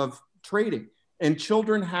history of trading. And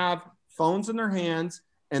children have phones in their hands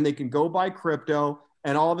and they can go buy crypto.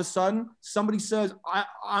 And all of a sudden, somebody says,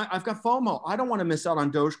 I've got FOMO. I don't want to miss out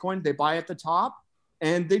on Dogecoin. They buy at the top.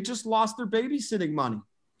 And they just lost their babysitting money.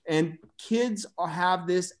 And kids have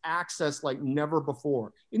this access like never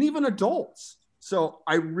before, and even adults. So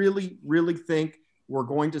I really, really think we're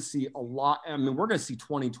going to see a lot. I mean, we're going to see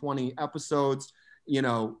 2020 episodes,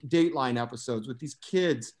 Dateline episodes with these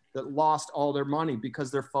kids that lost all their money because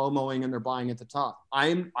they're FOMOing and they're buying at the top.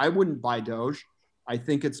 I wouldn't buy Doge. I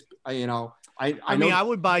think it's, I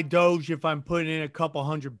would buy Doge if I'm putting in a couple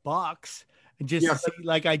 $100. And just to see,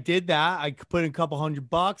 like I did that, I put in a couple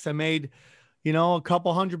 $100. I made, a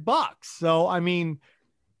couple $100. So, I mean,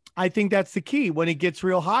 I think that's the key when it gets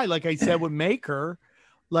real high. Like I said, with Maker,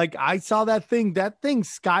 like I saw that thing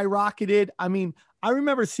skyrocketed. I mean, I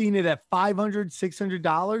remember seeing it at $500,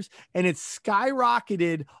 $600 and it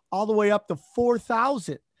skyrocketed all the way up to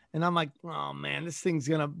 4,000. And I'm like, oh man, this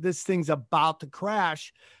thing's about to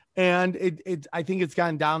crash. And I think it's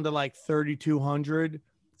gotten down to like 3,200.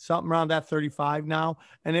 Something around that 35 now.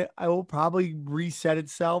 And it will probably reset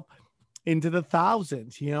itself into the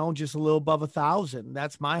thousands, just a little above 1,000.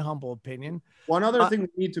 That's my humble opinion. One other thing we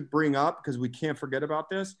need to bring up, because we can't forget about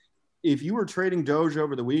this. If you were trading Doge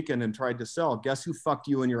over the weekend and tried to sell, guess who fucked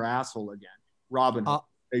you in your asshole again? Robinhood.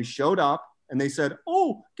 They showed up and they said,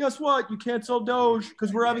 oh, guess what? You can't sell Doge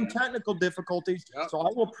because we're having technical difficulties. Yep. So I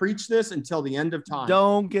will preach this until the end of time.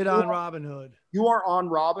 Don't get on Robinhood. You are on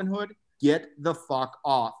Robinhood. get the fuck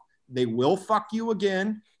off. They will fuck you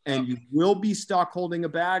again, and you will be stuck holding a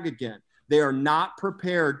bag again. They are not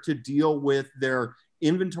prepared to deal with their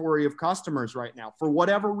inventory of customers right now for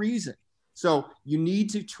whatever reason. So you need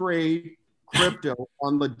to trade crypto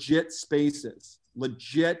on legit spaces,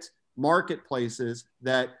 legit marketplaces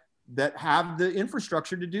that have the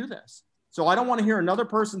infrastructure to do this. So I don't want to hear another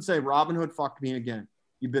person say Robinhood fucked me again.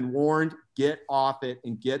 You've been warned. Get off it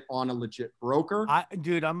and get on a legit broker.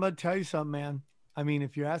 Dude, I'm gonna tell you something, man. I mean,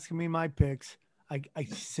 if you're asking me my picks, I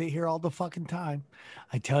sit here all the fucking time.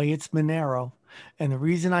 I tell you it's Monero. And the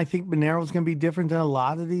reason I think Monero is going to be different than a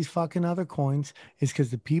lot of these fucking other coins is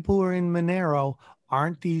because the people who are in Monero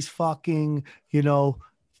aren't these fucking, scam.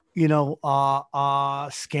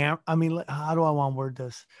 I mean, how do I want to word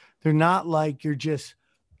this? They're not like you're just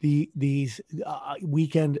these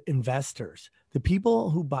weekend investors. The people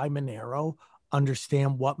who buy Monero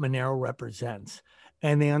understand what Monero represents,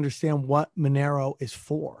 and they understand what Monero is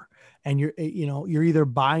for. And you're either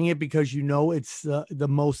buying it because it's the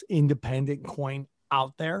most independent coin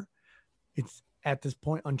out there. It's at this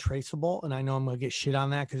point untraceable, and I know I'm gonna get shit on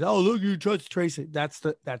that because look, you try to trace it. That's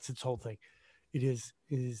its whole thing. It is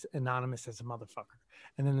anonymous as a motherfucker.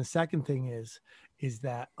 And then the second thing is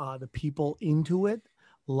that the people into it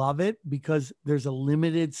love it because there's a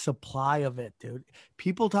limited supply of it, dude.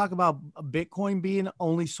 People talk about Bitcoin being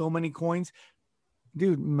only so many coins,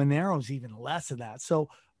 dude. Monero's even less of that. So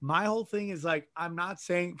my whole thing is like, I'm not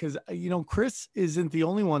saying, because Chris isn't the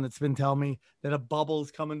only one that's been telling me that a bubble is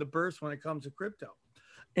coming to burst when it comes to crypto.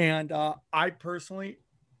 And I personally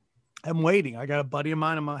am waiting. I got a buddy of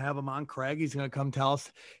mine. I'm going to have him on, Craig. He's going to come tell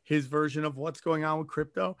us his version of what's going on with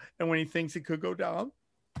crypto and when he thinks it could go down.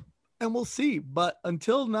 And we'll see. But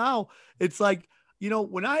until now, it's like,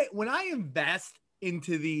 when I invest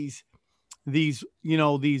into these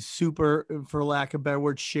super, for lack of a better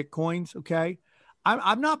word, shit coins, okay?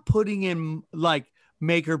 I'm not putting in like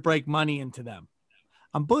make or break money into them.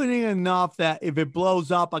 I'm putting in enough that if it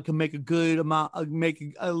blows up, I can make a good amount,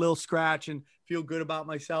 make a little scratch and feel good about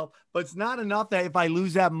myself. But it's not enough that if I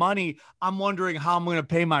lose that money, I'm wondering how I'm going to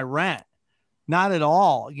pay my rent. Not at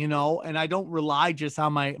all, and I don't rely just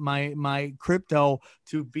on my crypto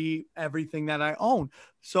to be everything that I own.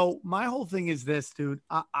 So my whole thing is this, dude.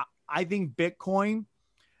 I think Bitcoin,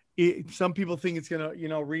 some people think it's going to,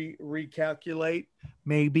 recalculate.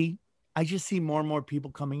 Maybe. I just see more and more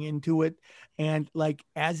people coming into it. And like,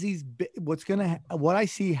 what I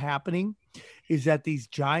see happening is that these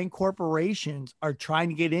giant corporations are trying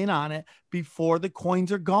to get in on it before the coins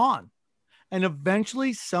are gone. And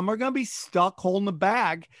eventually some are going to be stuck holding the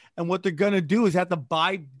bag. And what they're going to do is have to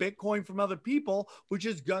buy Bitcoin from other people, which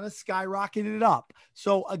is going to skyrocket it up.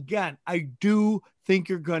 So again, I do think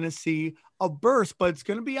you're going to see a burst, but it's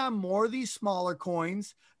going to be on more of these smaller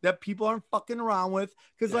coins that people aren't fucking around with.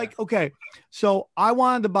 Cause okay. So I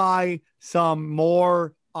wanted to buy some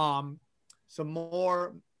more XRP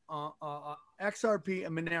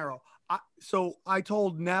and Monero. So I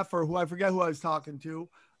told Neff, or who I forget who I was talking to,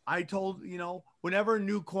 I told, whenever a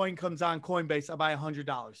new coin comes on Coinbase, I buy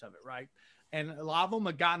 $100 of it, right? And a lot of them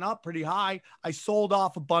have gotten up pretty high. I sold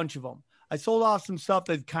off a bunch of them. I sold off some stuff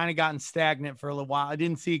that kind of gotten stagnant for a little while. I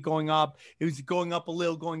didn't see it going up. It was going up a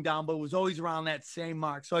little, going down, but it was always around that same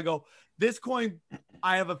mark. So I go, this coin,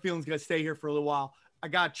 I have a feeling is going to stay here for a little while. I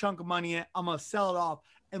got a chunk of money in it. I'm going to sell it off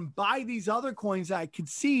and buy these other coins that I could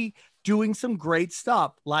see doing some great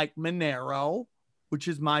stuff, like Monero, which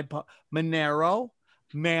is my Monero,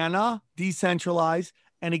 Mana, decentralized,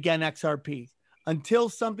 and again, XRP. Until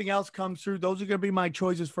something else comes through, those are going to be my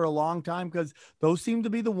choices for a long time because those seem to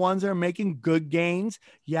be the ones that are making good gains.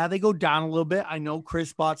 Yeah, they go down a little bit. I know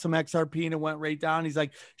Chris bought some XRP and it went right down. He's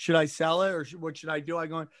like, should I sell it or what should I do? I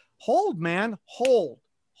go, hold, man, hold.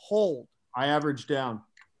 I averaged down.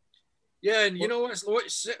 Yeah, and you know what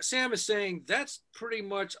Sam is saying? That's pretty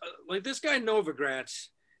much like this guy Novogratz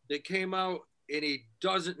that came out, and he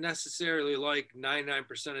doesn't necessarily like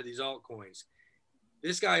 99% of these altcoins.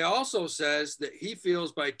 This guy also says that he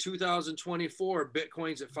feels by 2024,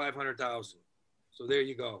 Bitcoin's at 500,000. So there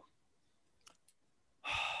you go.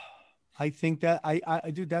 I think that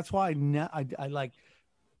I do. That's why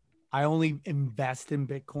I only invest in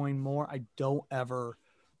Bitcoin more. I don't ever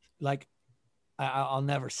I'll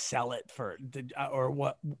never sell it for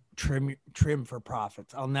trim for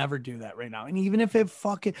profits. I'll never do that right now. And even if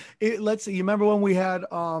let's say, you remember when we had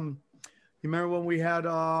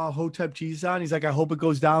Hotep Jesus on? He's like, I hope it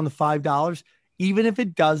goes down to $5. Even if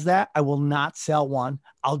it does that, I will not sell one.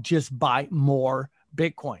 I'll just buy more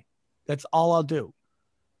Bitcoin. That's all I'll do.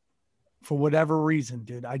 For whatever reason,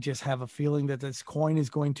 dude, I just have a feeling that this coin is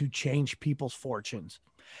going to change people's fortunes.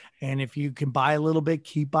 And if you can buy a little bit,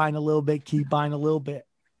 keep buying a little bit, keep buying a little bit.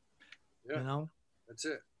 Yeah. You know? That's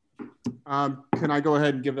it. Can I go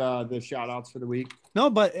ahead and give the shout outs for the week? No,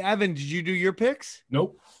 but Evan, did you do your picks?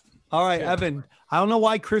 Nope. All right, Evan. I don't know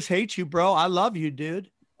why Chris hates you, bro. I love you, dude.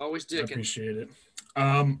 Always I dicking. appreciate it.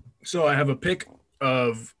 So I have a pick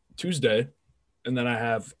of Tuesday, and then I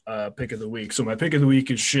have a pick of the week. So my pick of the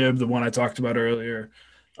week is Shib, the one I talked about earlier.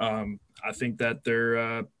 I think that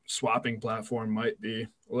their swapping platform might be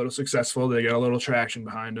a little successful. They got a little traction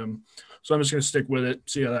behind them. So I'm just going to stick with it,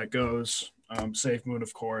 see how that goes. Safe moon,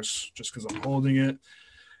 of course, just because I'm holding it.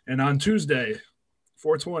 And on Tuesday,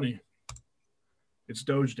 420, it's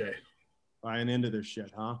Doge Day. Buying into this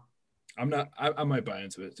shit, huh? I'm not. I might buy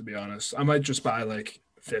into it, to be honest. I might just buy like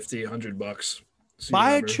 $50, $100. See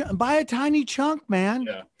Buy whatever. buy a tiny chunk, man.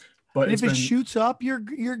 Yeah, but And it's if it been, shoots up, you're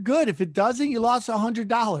good. If it doesn't, you lost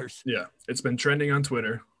 $100. yeah, it's been trending on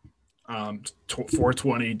Twitter.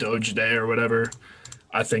 420 Doge Day or whatever.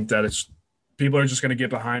 I think that people are just going to get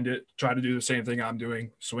behind it, try to do the same thing I'm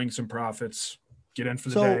doing, swing some profits, get in for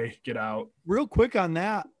the day, get out. Real quick on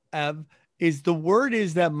that, Ev, is the word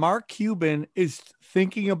is that Mark Cuban is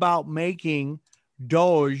thinking about making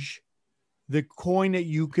Doge the coin that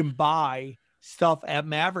you can buy stuff at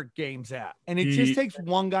Maverick games at. And it just takes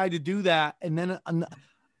one guy to do that. And then,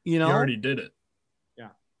 He already did it.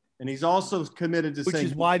 And he's also committed to which saying,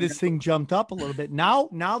 is why this thing jumped up a little bit. Now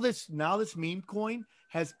this meme coin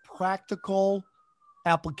has practical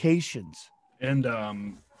applications. And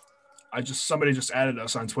somebody just added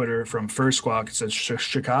us on Twitter from First Squawk. It says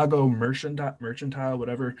Chicago Mercantile,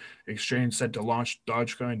 whatever exchange said to launch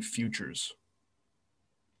Dogecoin futures.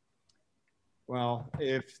 well,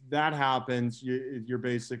 if that happens, you're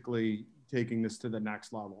basically taking this to the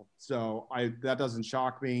next level. So that doesn't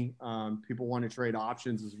shock me. People want to trade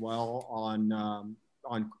options as well on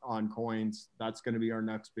coins. That's going to be our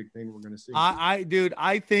next big thing we're going to see. I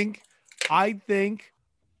think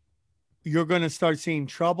you're going to start seeing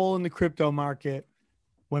trouble in the crypto market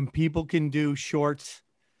when people can do shorts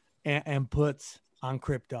and puts on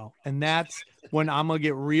crypto. And that's when I'm going to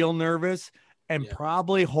get real nervous and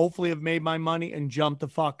probably hopefully have made my money and jump the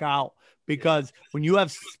fuck out. Because when you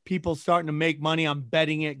have people starting to make money on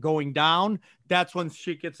betting it going down, that's when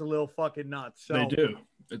shit gets a little fucking nuts. So They do.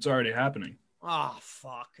 It's already happening. oh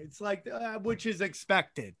fuck, it's like which is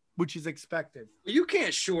expected. You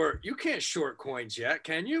can't short coins yet,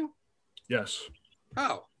 can you? Yes.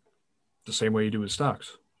 How? The same way you do with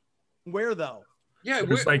stocks. Where though? Yeah,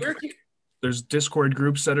 There's there's Discord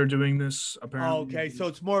groups that are doing this apparently. Oh, okay, so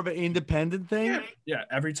it's more of an independent thing. Yeah,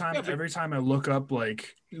 every time I look up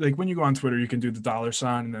like when you go on Twitter, you can do the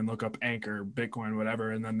 $ and then look up Anchor, Bitcoin, whatever,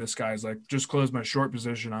 and then this guy's like just closed my short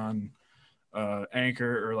position on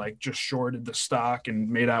Anchor, or like just shorted the stock and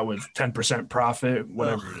made out with 10% profit,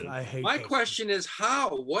 whatever. Ugh, I hate My those. question is how?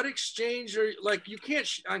 What exchange are like you can't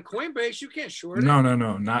on Coinbase? You can't short it. No,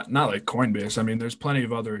 not like Coinbase. I mean, there's plenty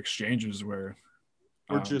of other exchanges where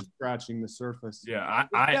We're just scratching the surface. yeah.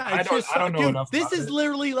 Yeah, I don't know dude, enough. This about is it.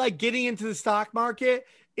 literally like getting into the stock market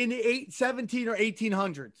in the 17 or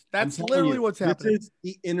 1800s. That's I'm telling literally you, what's happening. This is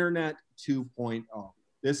the internet 2.0.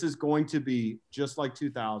 This is going to be just like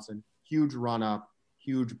 2000, huge run up,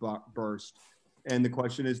 huge burst. And the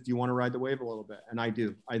question is, do you want to ride the wave a little bit? And I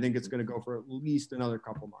do. I think it's going to go for at least another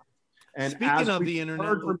couple months. And Speaking of the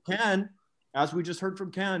internet, as we just heard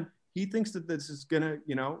from Ken, he thinks that this is gonna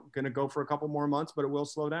go for a couple more months, but it will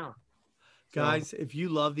slow down. Guys, if you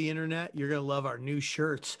love the internet, you're going to love our new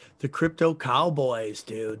shirts, the Crypto Cowboys,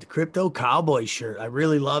 dude. The Crypto Cowboy shirt. I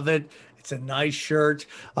really love it. It's a nice shirt.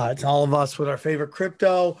 It's all of us with our favorite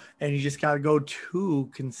crypto. And you just got to go to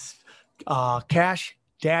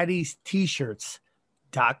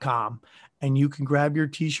CashDaddiesT-shirts.com and you can grab your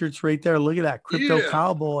t-shirts right there. Look at that. Crypto Yeah.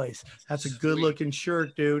 Cowboys. That's a good Sweet. looking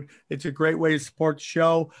shirt, dude. It's a great way to support the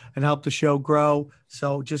show and help the show grow.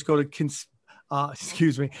 So just go to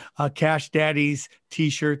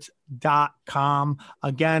CashDaddiesT-shirts.com.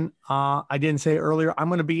 Again, I didn't say it earlier, I'm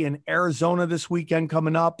going to be in Arizona this weekend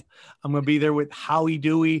coming up. I'm going to be there with Howie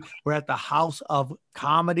Dewey. We're at the House of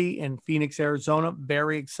Comedy in Phoenix, Arizona.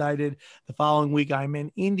 Very excited. The following week, I'm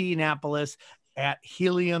in Indianapolis at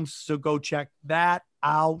Helium. So go check that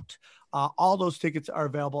out. All those tickets are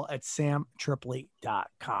available at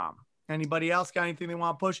samtripoli.com. Anybody else got anything they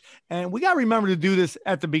want to push? And we got to remember to do this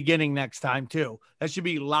at the beginning next time too. That should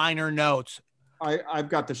be liner notes. I've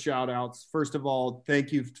got the shout outs. First of all,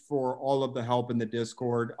 thank you for all of the help in the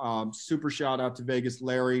Discord. Super shout out to Vegas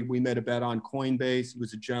Larry. We made a bet on Coinbase. He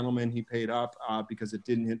was a gentleman. He paid up because it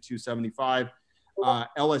didn't hit 275.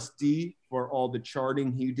 LSD for all the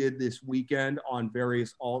charting he did this weekend on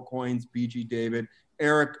various altcoins. BG David,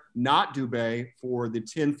 Eric, not Dubé, for the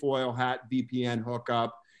tinfoil hat VPN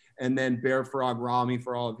hookup, and then Bear Frog Rami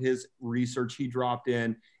for all of his research he dropped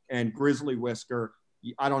in, and Grizzly Whisker.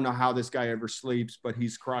 I don't know how this guy ever sleeps, but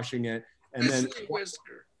he's crushing it. And then, Grizzly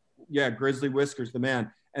Whisker. yeah, Grizzly Whisker's the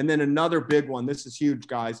man. And then another big one. This is huge,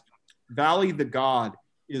 guys. Valley the God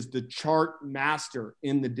is the chart master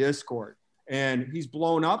in the Discord, and he's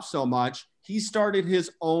blown up so much. He started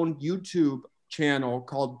his own YouTube channel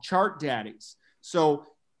called Chart Daddies. So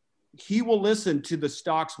he will listen to the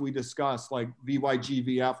stocks we discuss, like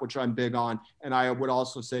VYGVF, which I'm big on, and I would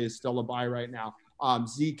also say is still a buy right now.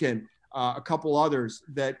 Zekin, a couple others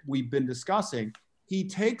that we've been discussing. He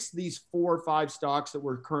takes these 4 or 5 stocks that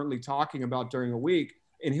we're currently talking about during a week,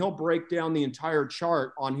 and he'll break down the entire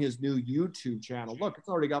chart on his new YouTube channel. Look, it's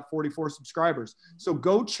already got 44 subscribers. So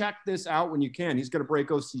go check this out when you can. He's going to break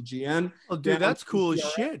OCGN. Oh, dude, that's cool as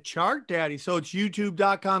shit. Chart Daddy. So it's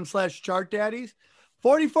youtube.com/chartdaddies.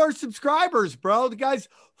 44 subscribers, bro. The guy's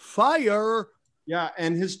fire. Yeah,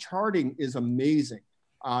 and his charting is amazing.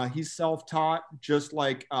 He's self-taught, just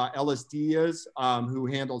like LSD is, who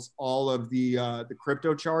handles all of the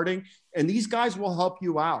crypto charting. And these guys will help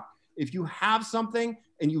you out. If you have something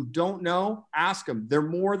and you don't know, ask them. They're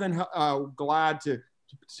more than glad to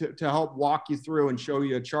help walk you through and show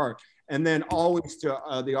you a chart. And then always to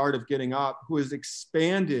the Art of Getting Up, who has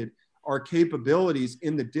expanded our capabilities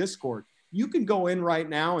in the Discord. You can go in right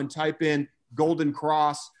now and type in Golden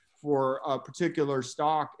Cross for a particular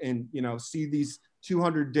stock and, you know, see these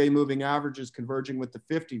 200-day moving averages converging with the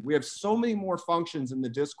 50. We have so many more functions in the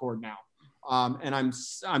Discord now. And I'm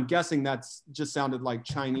guessing that's just sounded like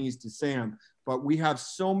Chinese to Sam, but we have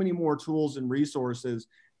so many more tools and resources.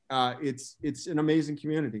 It's an amazing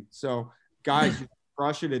community. So guys, you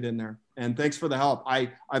crushing it in there. And thanks for the help.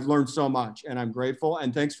 I've learned so much and I'm grateful.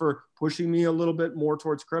 And thanks for pushing me a little bit more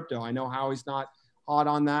towards crypto. I know Howie's not hot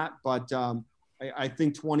on that, but I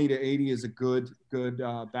think 20 to 80 is a good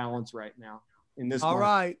balance right now in this. All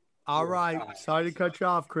market. right. Sorry to cut you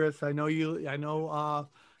off, Chris. I know you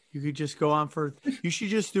could just go on for, you should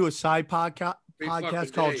just do a side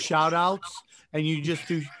podcast called Shout Outs, and you just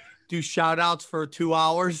do shout outs for 2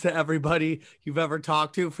 hours to everybody you've ever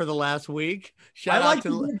talked to for the last week. I like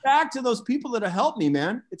to give back to those people that have helped me,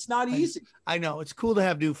 man. It's not easy. I know. It's cool to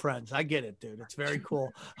have new friends. I get it, dude. It's very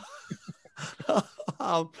cool.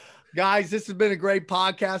 Guys, this has been a great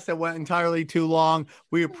podcast that went entirely too long.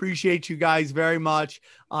 We appreciate you guys very much.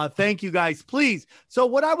 Thank you guys, please. So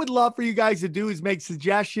what I would love for you guys to do is make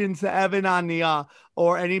suggestions to Evan on the,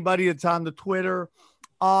 or anybody that's on the Twitter,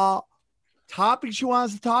 topics you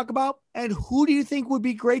want us to talk about, and who do you think would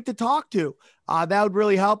be great to talk to? That would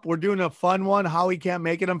really help. We're doing a fun one. Howie can't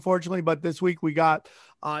make it, unfortunately, but this week we got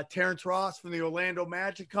Terrence Ross from the Orlando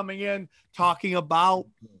Magic coming in, talking about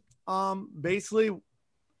basically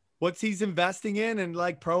what he's investing in and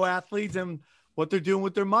like pro athletes and what they're doing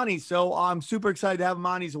with their money. So I'm super excited to have him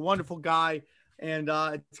on. He's a wonderful guy, and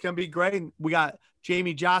it's going to be great. And we got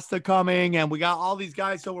Jamie Josta coming, and we got all these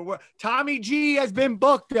guys. So we're Tommy G has been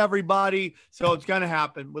booked, everybody. So it's going to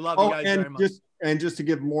happen. We love you guys very much. Just to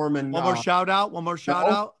give Mormon one more shout out.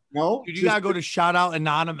 No, dude, you gotta go to Shout Out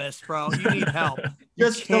Anonymous, bro. You need help.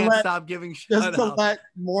 Stop giving shout Just to let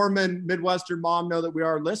Mormon Midwestern Mom know that we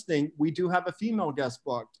are listening, we do have a female guest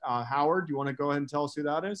booked. Howard, do you want to go ahead and tell us who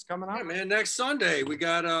that is coming up? Yeah, man, next Sunday we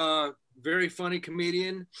got a very funny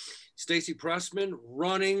comedian, Stacy Pressman,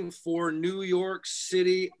 running for New York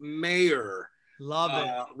City mayor. Love it.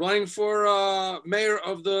 Running for mayor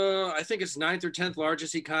of the, I think it's 9th or 10th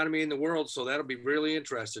largest economy in the world. So that'll be really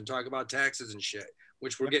interesting. Talk about taxes and shit,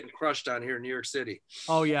 which we're getting crushed on here in New York City.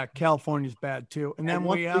 Oh yeah, California's bad too. And then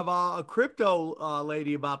we have a crypto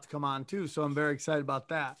lady about to come on too, so I'm very excited about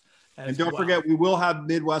that. And don't forget, we will have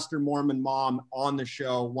Midwestern Mormon Mom on the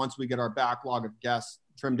show once we get our backlog of guests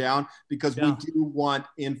trimmed down, because we do want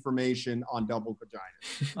information on double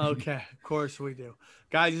vagina. Okay, of course we do.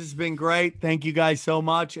 Guys, this has been great. Thank you guys so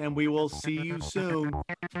much, and we will see you soon.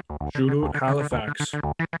 Shoot out Halifax. Cash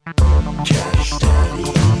Daddies.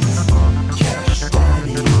 Cash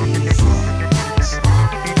Daddies. Cash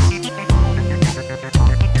Daddies.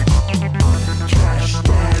 Cash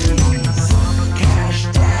Daddies.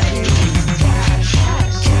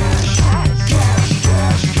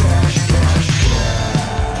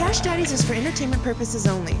 Cash Daddies is for entertainment purposes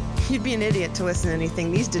only. You'd be an idiot to listen to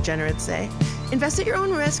anything these degenerates say. Invest at your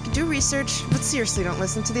own risk, do research, but seriously don't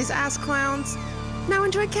listen to these ass clowns. Now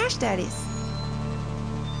enjoy Cash Daddies.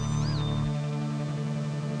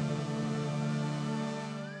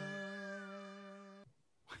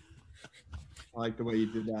 I like the way you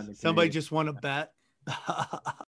did that. Somebody just won a bet.